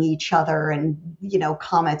eating each other, and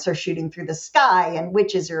comets are shooting through the sky, and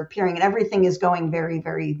witches are appearing, and everything is going very,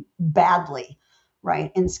 very badly,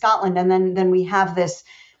 right, in Scotland. And then we have this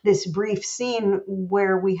brief scene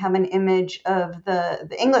where we have an image of the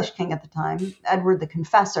English king at the time, Edward the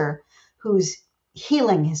Confessor, who's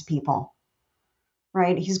healing his people,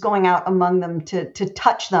 right? He's going out among them to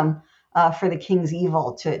touch them for the king's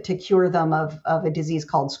evil, to cure them of a disease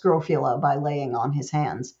called scrofula by laying on his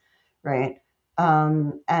hands, right?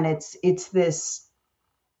 And it's this,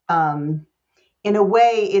 in a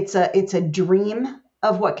way, it's a dream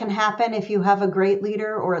of what can happen if you have a great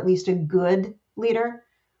leader, or at least a good leader,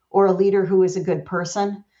 or a leader who is a good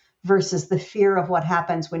person, versus the fear of what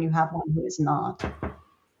happens when you have one who is not,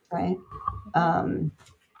 right?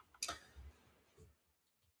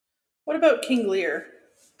 What about King Lear?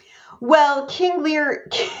 Well, King Lear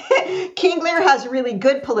has really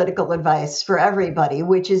good political advice for everybody,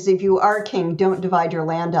 which is, if you are king, don't divide your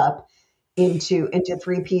land up into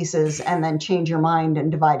three pieces and then change your mind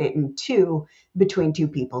and divide it in two between two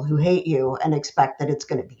people who hate you and expect that it's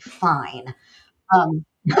going to be fine.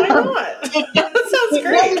 Why not? That sounds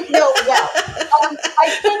great. No, yeah.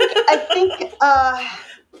 I think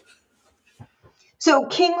So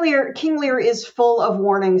King Lear is full of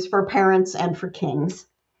warnings for parents and for kings.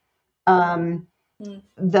 The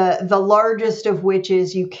largest of which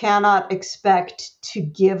is you cannot expect to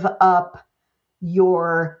give up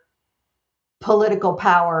your political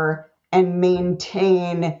power and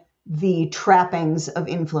maintain the trappings of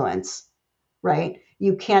influence, right?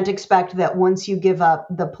 You can't expect that once you give up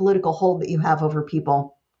the political hold that you have over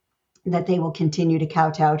people, that they will continue to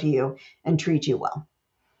kowtow to you and treat you well.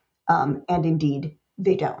 And indeed,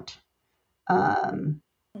 they don't.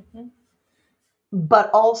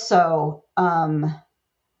 But also,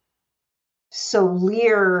 so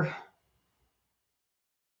Lear,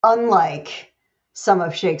 unlike some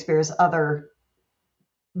of Shakespeare's other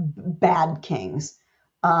bad kings,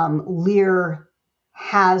 Lear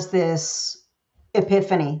has this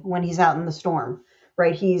epiphany when he's out in the storm,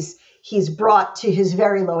 right? He's brought to his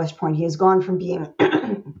very lowest point. He has gone from being,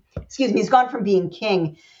 he's gone from being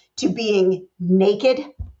king to being naked,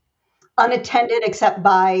 unattended except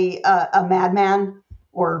by a madman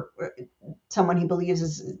or someone he believes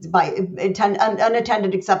is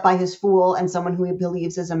unattended except by his fool and someone who he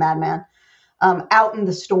believes is a madman, out in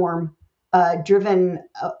the storm, driven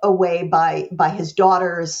away by his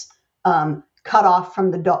daughters, cut off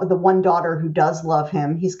from the one daughter who does love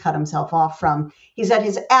him. He's cut himself off from. He's at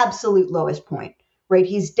his absolute lowest point, right?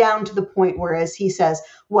 He's down to the point where, as he says,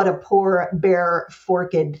 what a poor, bare,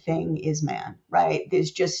 forked thing is man, right?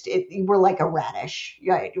 There's just, we're like a radish,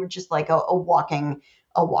 right? We're just like a walking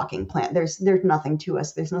plant. There's nothing to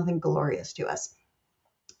us. There's nothing glorious to us.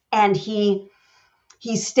 And he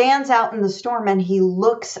stands out in the storm and he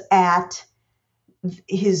looks at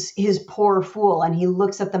his poor fool, and he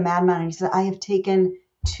looks at the madman and he says, I have taken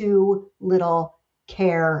too little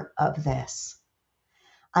care of this.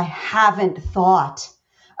 I haven't thought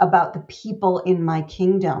about the people in my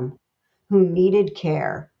kingdom who needed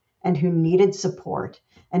care and who needed support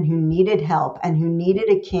and who needed help and who needed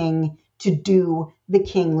a king to do the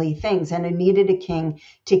kingly things and who needed a king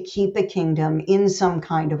to keep the kingdom in some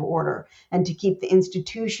kind of order and to keep the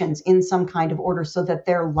institutions in some kind of order so that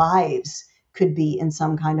their lives could be in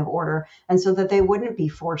some kind of order and so that they wouldn't be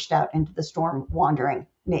forced out into the storm, wandering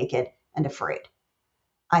naked and afraid.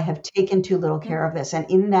 I have taken too little care of this. And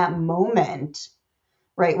in that moment,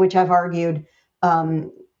 right, which I've argued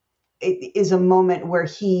is a moment where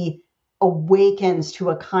he awakens to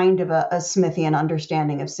a kind of a Smithian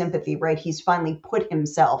understanding of sympathy, right? He's finally put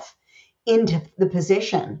himself into the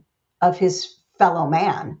position of his fellow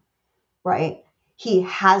man, right? He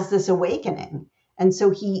has this awakening. And so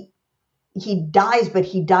he dies, but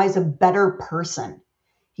he dies a better person.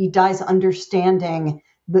 He dies understanding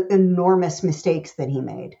the enormous mistakes that he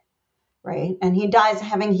made, right? And he dies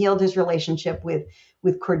having healed his relationship with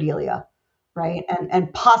Cordelia, right?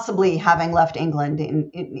 And possibly having left England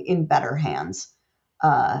in better hands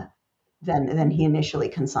than he initially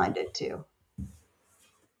consigned it to.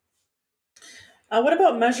 What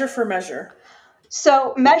about Measure for Measure?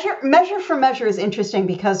 So Measure for Measure is interesting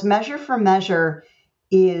because Measure for Measure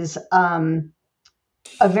is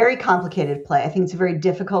a very complicated play. I think it's a very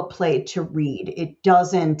difficult play to read. It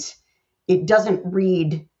doesn't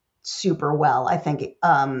read super well, I think,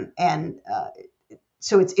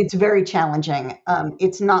 so it's very challenging.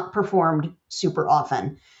 It's not performed super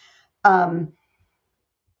often.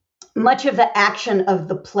 Much of the action of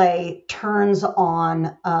the play turns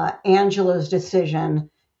on Angela's decision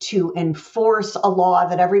to enforce a law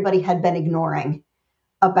that everybody had been ignoring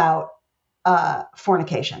about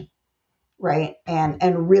fornication, right?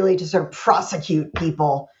 And really to sort of prosecute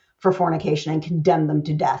people for fornication and condemn them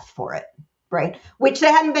to death for it, right? Which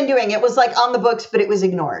they hadn't been doing. It was like on the books, but it was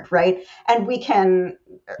ignored, right? And we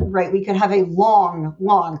could have a long,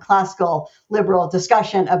 long classical liberal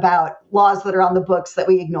discussion about laws that are on the books that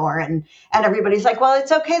we ignore. And everybody's like, well,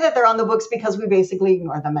 it's okay that they're on the books because we basically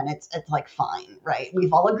ignore them. And it's like, fine, right?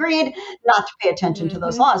 We've all agreed not to pay attention to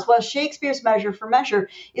those laws. Well, Shakespeare's Measure for Measure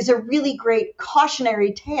is a really great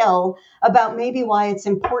cautionary tale about maybe why it's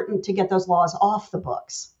important to get those laws off the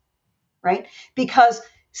books, right? Because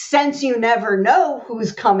since you never know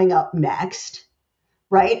who's coming up next,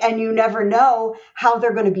 right? And you never know how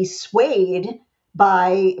they're going to be swayed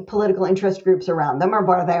by political interest groups around them or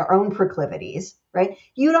by their own proclivities, right?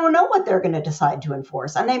 You don't know what they're going to decide to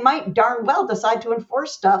enforce. And they might darn well decide to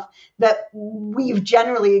enforce stuff that we've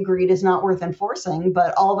generally agreed is not worth enforcing,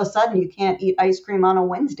 but all of a sudden you can't eat ice cream on a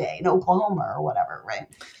Wednesday in Oklahoma or whatever, right?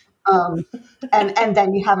 And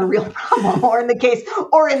then you have a real problem. Or in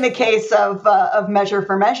the case of Measure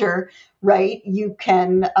for Measure, right? You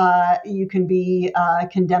can be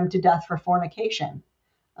condemned to death for fornication,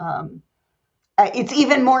 It's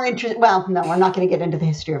even more interesting. Well, no, we're not going to get into the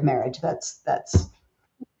history of marriage. That's That's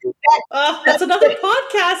another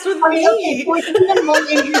podcast with okay, me. so it's even more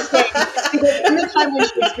interesting because in the time when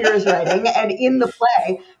Shakespeare is writing and in the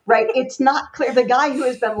play, right, it's not clear. The guy who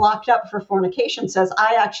has been locked up for fornication says,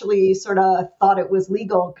 I actually sort of thought it was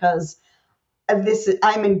legal because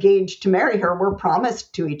I'm engaged to marry her. We're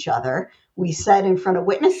promised to each other. We said in front of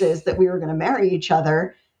witnesses that we were going to marry each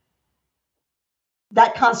other.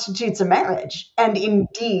 That constitutes a marriage. And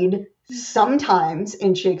indeed, sometimes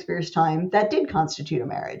in Shakespeare's time, that did constitute a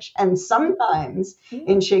marriage. And sometimes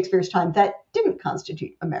in Shakespeare's time, that didn't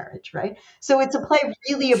constitute a marriage, right? So it's a play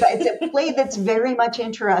it's a play that's very much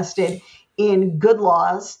interested in good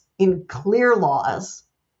laws, in clear laws,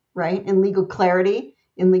 right? In legal clarity,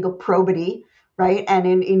 in legal probity, right? And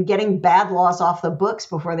in getting bad laws off the books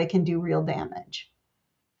before they can do real damage,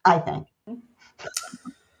 I think.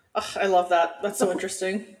 Oh, I love that. That's so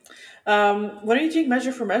interesting. What are you doing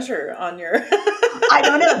measure for measure on your I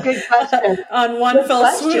don't know. Good question. on one Good fell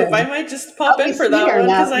question. swoop? I might just pop I'll in be for that sweeter one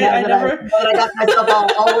because now I that never. I got myself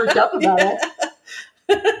all worked up about it.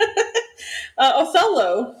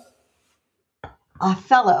 Othello.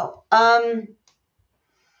 Othello.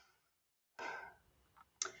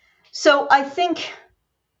 So I think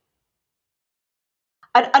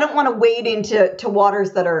I don't want to wade into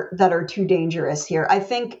waters that are too dangerous here. I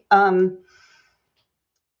think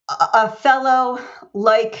Othello,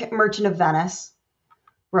 like Merchant of Venice,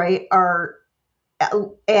 right,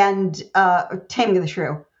 and Taming of the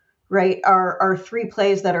Shrew, right, are three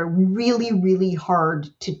plays that are really, really hard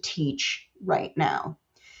to teach right now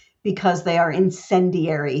because they are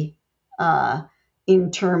incendiary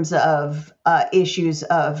in terms of issues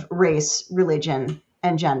of race, religion,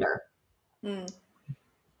 and gender. Mm-hmm.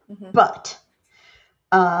 But,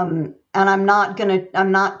 and I'm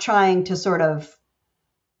not trying to sort of,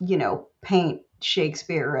 paint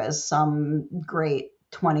Shakespeare as some great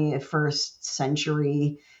 21st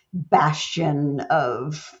century bastion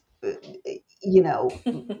of,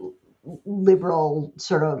 liberal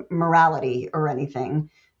sort of morality or anything.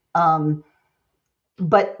 But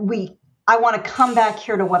I want to come back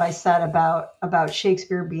here to what I said about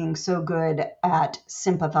Shakespeare being so good at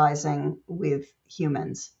sympathizing with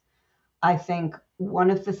humans. I think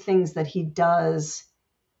one of the things that he does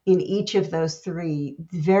in each of those three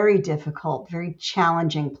very difficult, very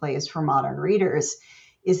challenging plays for modern readers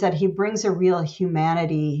is that he brings a real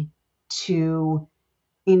humanity to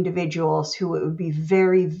individuals who it would be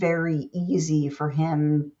very, very easy for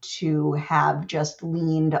him to have just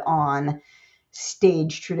leaned on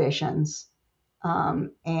stage traditions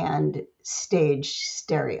and stage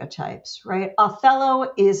stereotypes, right?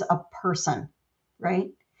 Othello is a person,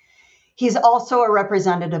 right? He's also a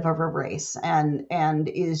representative of a race and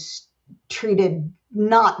is treated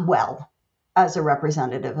not well as a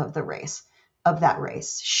representative of the race, of that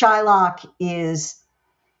race. Shylock is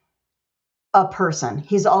a person.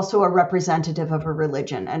 He's also a representative of a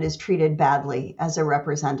religion and is treated badly as a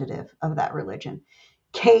representative of that religion.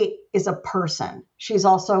 Kate is a person. She's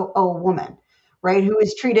also a woman, right, who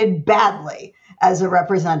is treated badly as a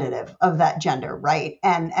representative of that gender, right?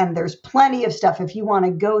 And there's plenty of stuff if you want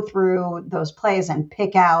to go through those plays and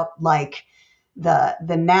pick out like the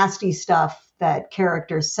nasty stuff that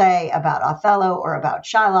characters say about Othello or about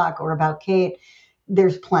Shylock or about Kate.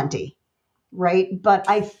 There's plenty, right? But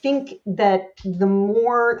I think that the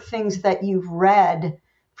more things that you've read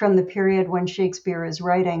from the period when Shakespeare is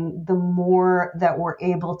writing, the more that we're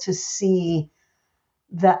able to see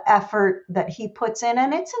the effort that he puts in,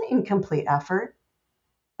 and it's an incomplete effort.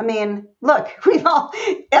 I mean, look, we've all,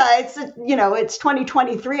 it's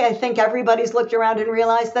 2023. I think everybody's looked around and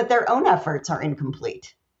realized that their own efforts are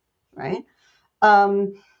incomplete, right?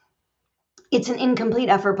 It's an incomplete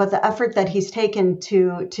effort, but the effort that he's taken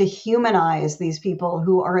to humanize these people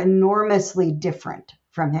who are enormously different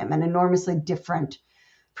from him and enormously different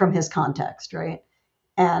from his context, right?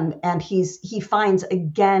 And he finds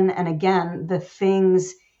again and again the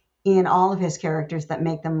things in all of his characters that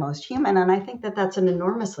make them most human. And I think that that's an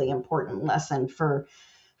enormously important lesson for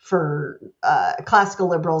classical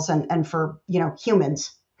liberals and for,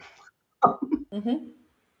 humans. Mm-hmm.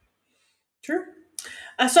 True.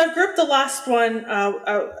 So I've grouped the last one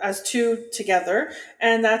as two together,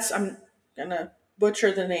 and that's, I'm gonna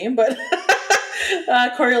butcher the name, but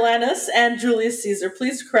Coriolanus and Julius Caesar.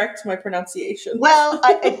 Please correct my pronunciation. Well,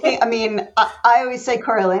 I always say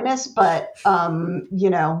Coriolanus, but I'm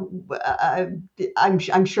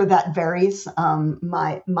sure that varies.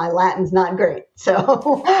 My Latin's not great,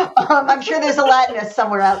 so I'm sure there's a Latinist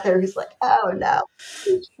somewhere out there who's like, oh no.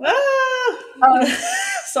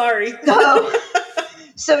 Sorry.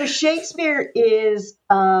 So Shakespeare is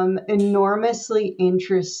enormously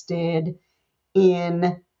interested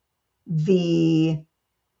in the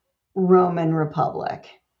Roman Republic,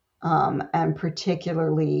 and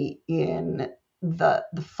particularly in the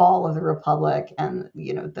fall of the Republic, and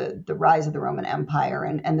the rise of the Roman Empire,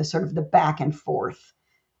 and the sort of the back and forth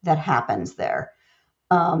that happens there.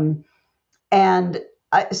 And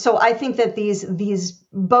so I think that these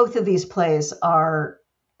both of these plays are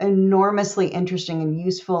enormously interesting and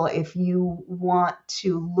useful if you want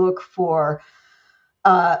to look for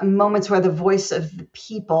moments where the voice of the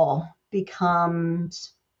people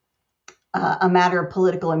becomes a matter of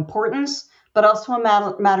political importance, but also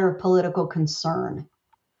a matter of political concern.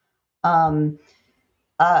 Um,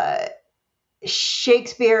 uh,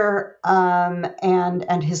 Shakespeare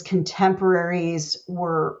and his contemporaries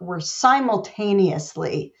were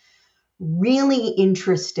simultaneously really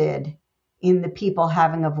interested in the people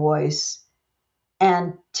having a voice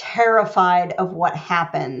and terrified of what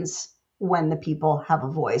happens when the people have a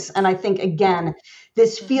voice. And I think, again,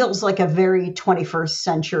 this feels like a very 21st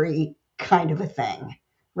century kind of a thing,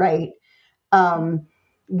 right?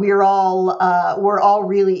 We're all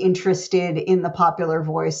really interested in the popular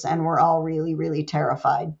voice, and we're all really, really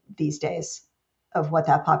terrified these days of what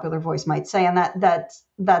that popular voice might say. And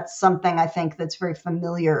that's something I think that's very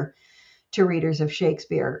familiar to readers of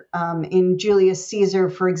Shakespeare. In Julius Caesar,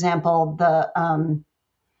 for example, the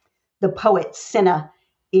poet Cinna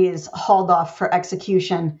is hauled off for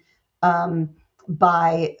execution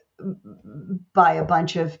by a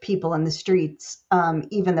bunch of people in the streets,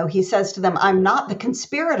 even though he says to them, "I'm not the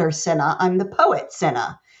conspirator Cinna, I'm the poet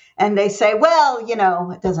Cinna." And they say, "Well,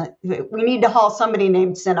 it doesn't. We need to haul somebody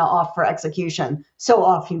named Cinna off for execution, so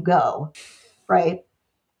off you go," right?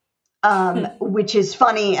 Which is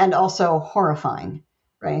funny and also horrifying,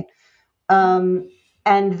 right? And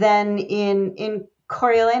then in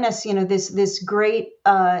Coriolanus, this great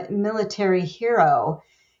military hero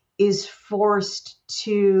is forced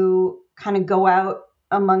to kind of go out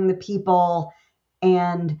among the people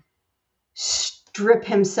and strip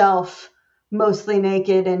himself mostly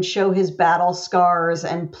naked and show his battle scars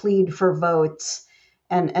and plead for votes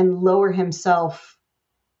and lower himself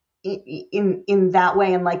in that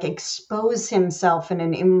way, and like expose himself in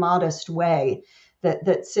an immodest way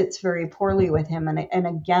that sits very poorly with him. And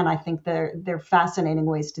again, I think they're fascinating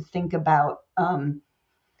ways to think about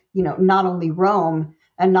not only Rome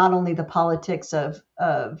and not only the politics of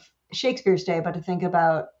Shakespeare's day, but to think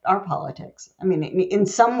about our politics. I mean, in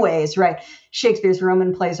some ways, right, Shakespeare's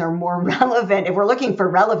Roman plays are more relevant. If we're looking for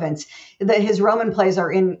relevance, his Roman plays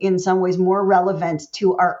are in some ways more relevant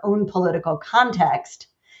to our own political context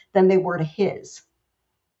than they were to his,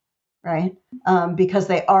 right? Because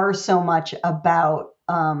they are so much about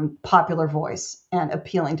popular voice and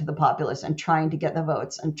appealing to the populace and trying to get the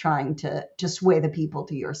votes and trying to sway the people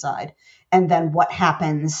to your side. And then what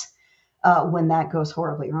happens when that goes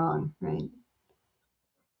horribly wrong, right?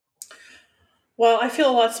 Well, I feel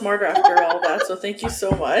a lot smarter after all that, so thank you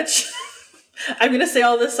so much. I'm going to say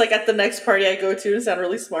all this like at the next party I go to and sound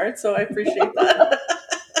really smart, so I appreciate that.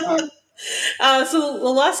 So the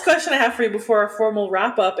last question I have for you before our formal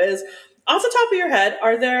wrap up is, off the top of your head,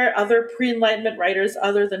 are there other pre-Enlightenment writers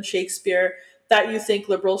other than Shakespeare that you think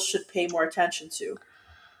liberals should pay more attention to?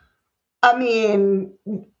 I mean,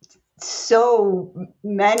 so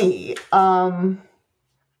many.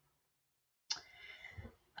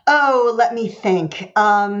 Let me think.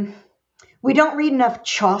 We don't read enough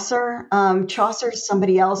Chaucer. Chaucer's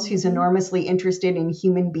somebody else who's enormously interested in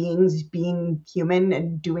human beings being human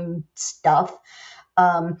and doing stuff.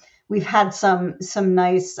 We've had some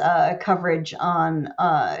nice coverage on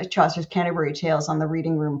Chaucer's Canterbury Tales on the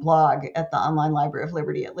Reading Room blog at the Online Library of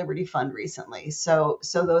Liberty at Liberty Fund recently. So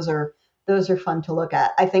those are fun to look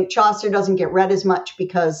at. I think Chaucer doesn't get read as much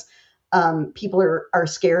because people are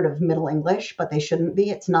scared of Middle English, but they shouldn't be.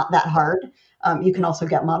 It's not that hard. You can also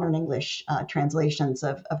get modern English translations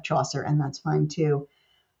of Chaucer, and that's fine too.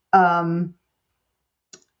 I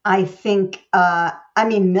think,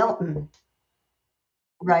 Milton,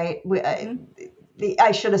 right?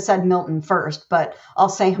 I should have said Milton first, but I'll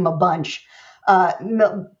say him a bunch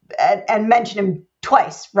and mention him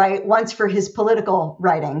twice, right? Once for his political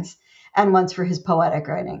writings and once for his poetic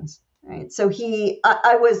writings, right? So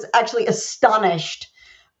I was actually astonished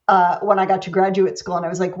when I got to graduate school, and I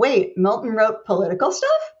was like, wait, Milton wrote political stuff?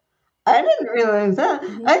 I didn't realize that.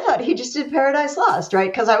 Mm-hmm. I thought he just did Paradise Lost,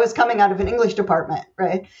 right? Because I was coming out of an English department,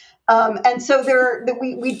 right? And so there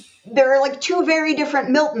are like two very different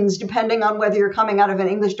Miltons, depending on whether you're coming out of an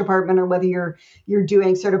English department or whether you're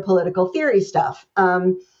doing sort of political theory stuff.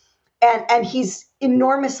 and he's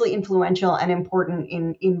enormously influential and important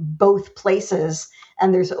in both places.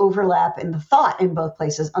 And there's overlap in the thought in both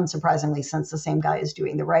places, unsurprisingly, since the same guy is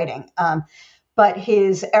doing the writing. But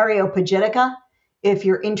his Areopagitica, if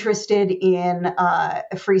you're interested in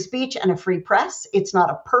free speech and a free press, it's not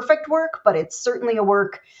a perfect work, but it's certainly a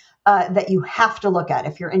work that you have to look at.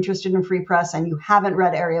 If you're interested in free press and you haven't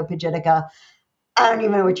read Areopagitica, I don't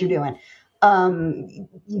even know what you're doing.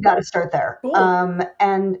 You got to start there. Cool.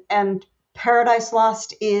 And Paradise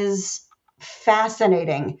Lost is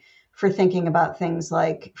fascinating for thinking about things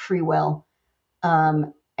like free will,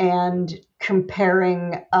 and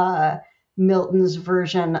comparing Milton's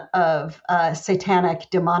version of satanic,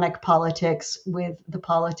 demonic politics with the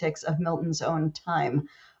politics of Milton's own time,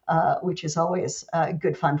 which is always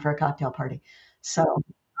good fun for a cocktail party. So,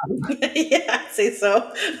 yeah, I'd say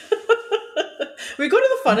so. We go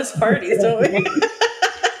to the funnest parties, don't we?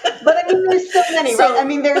 But I mean, there's so many, right? I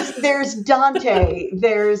mean, there's Dante,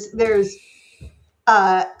 there's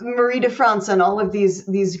Marie de France, and all of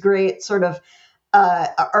these great sort of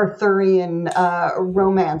Arthurian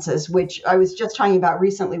romances, which I was just talking about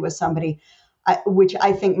recently with somebody, which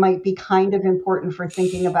I think might be kind of important for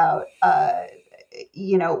thinking about,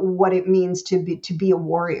 what it means to be a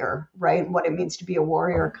warrior, right? What it means to be a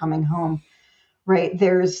warrior coming home, right?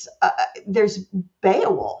 There's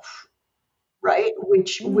Beowulf, right?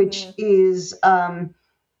 Which is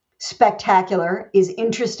spectacular, is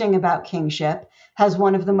interesting about kingship, has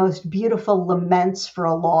one of the most beautiful laments for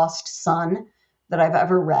a lost son that I've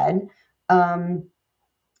ever read, but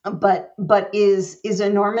is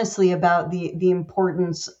enormously about the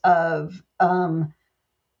importance of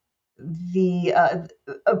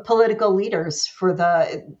political leaders for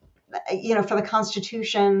the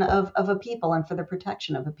constitution of a people and for the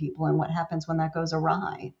protection of a people, and what happens when that goes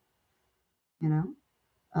awry.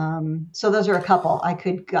 So those are a couple.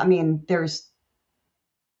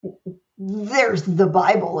 There's the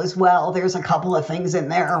Bible as well. There's a couple of things in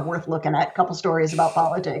there worth looking at, a couple stories about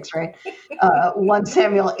politics, right? 1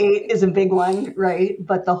 Samuel 8 is a big one, right?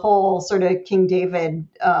 But the whole sort of King David,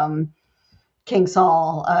 King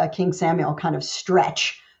Saul, King Samuel kind of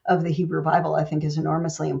stretch of the Hebrew Bible, I think, is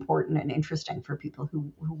enormously important and interesting for people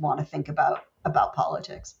who want to think about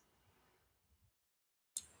politics.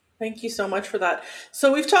 Thank you so much for that.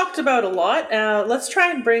 So we've talked about a lot. Let's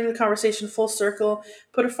try and bring the conversation full circle,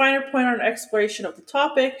 put a finer point on exploration of the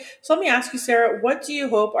topic. So let me ask you, Sarah, what do you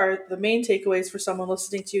hope are the main takeaways for someone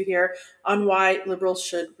listening to you here on why liberals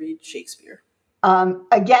should read Shakespeare?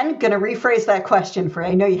 Again, going to rephrase that question for you.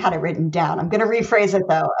 I know you had it written down. I'm going to rephrase it,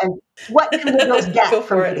 though. And what can liberals get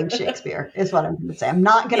from reading Shakespeare is what I'm going to say. I'm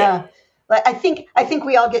not going to... I think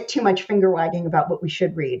we all get too much finger wagging about what we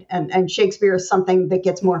should read, and Shakespeare is something that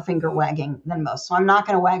gets more finger wagging than most. So I'm not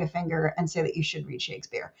going to wag a finger and say that you should read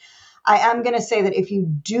Shakespeare. I am going to say that if you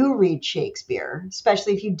do read Shakespeare,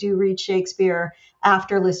 especially if you do read Shakespeare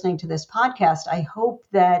after listening to this podcast, I hope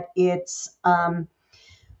that it's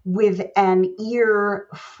with an ear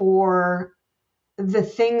for the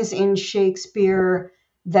things in Shakespeare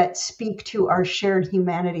that speak to our shared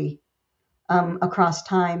humanity across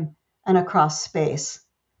time and across space,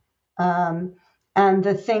 and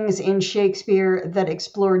the things in Shakespeare that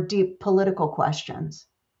explore deep political questions,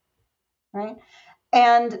 right?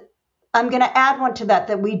 And I'm going to add one to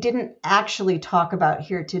that we didn't actually talk about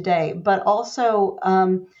here today, but also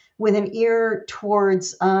with an ear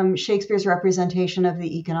towards Shakespeare's representation of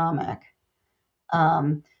the economic,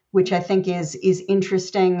 which I think is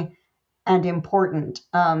interesting and important.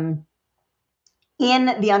 In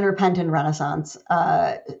The Unrepentant Renaissance,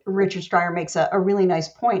 Richard Skwire makes a really nice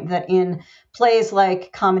point that in plays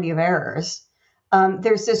like Comedy of Errors,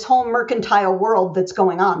 there's this whole mercantile world that's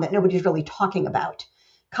going on that nobody's really talking about.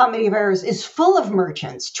 Comedy of Errors is full of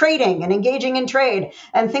merchants trading and engaging in trade,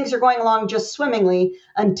 and things are going along just swimmingly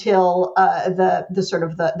until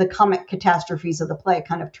the comic catastrophes of the play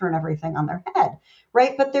kind of turn everything on their head,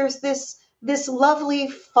 right? But there's this lovely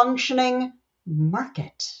functioning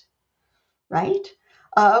market, right?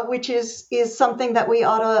 Which is something that we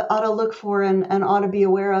ought to look for and ought to be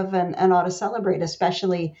aware of and ought to celebrate,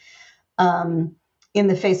 especially in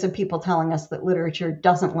the face of people telling us that literature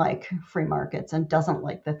doesn't like free markets and doesn't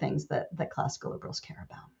like the things that classical liberals care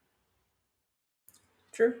about.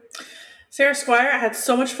 True. Sarah Skwire, I had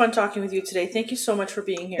so much fun talking with you today. Thank you so much for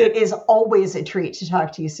being here. It is always a treat to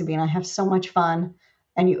talk to you, Sabine. I have so much fun,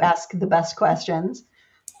 and you ask the best questions.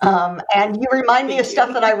 And you remind me of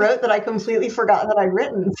stuff that I wrote that I completely forgot that I'd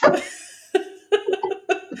written.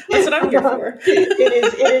 That's what I'm here for.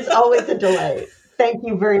 It is always a delight. Thank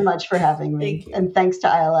you very much for having me. And thanks to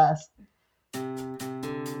ILS.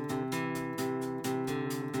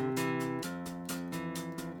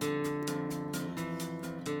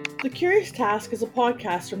 The Curious Task is a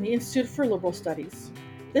podcast from the Institute for Liberal Studies.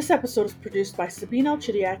 This episode is produced by Sabine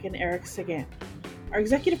Alchidiak and Eric Sagan. Our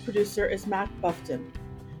executive producer is Matt Buffton.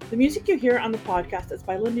 The music you hear on the podcast is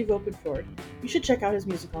by Lindy Vopenford. You should check out his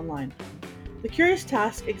music online. The Curious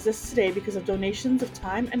Task exists today because of donations of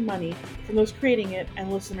time and money from those creating it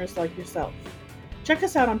and listeners like yourself. Check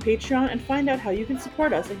us out on Patreon and find out how you can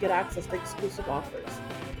support us and get access to exclusive offers.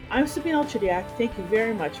 I'm Sabine Alchidiak. Thank you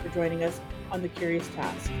very much for joining us on The Curious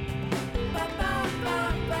Task.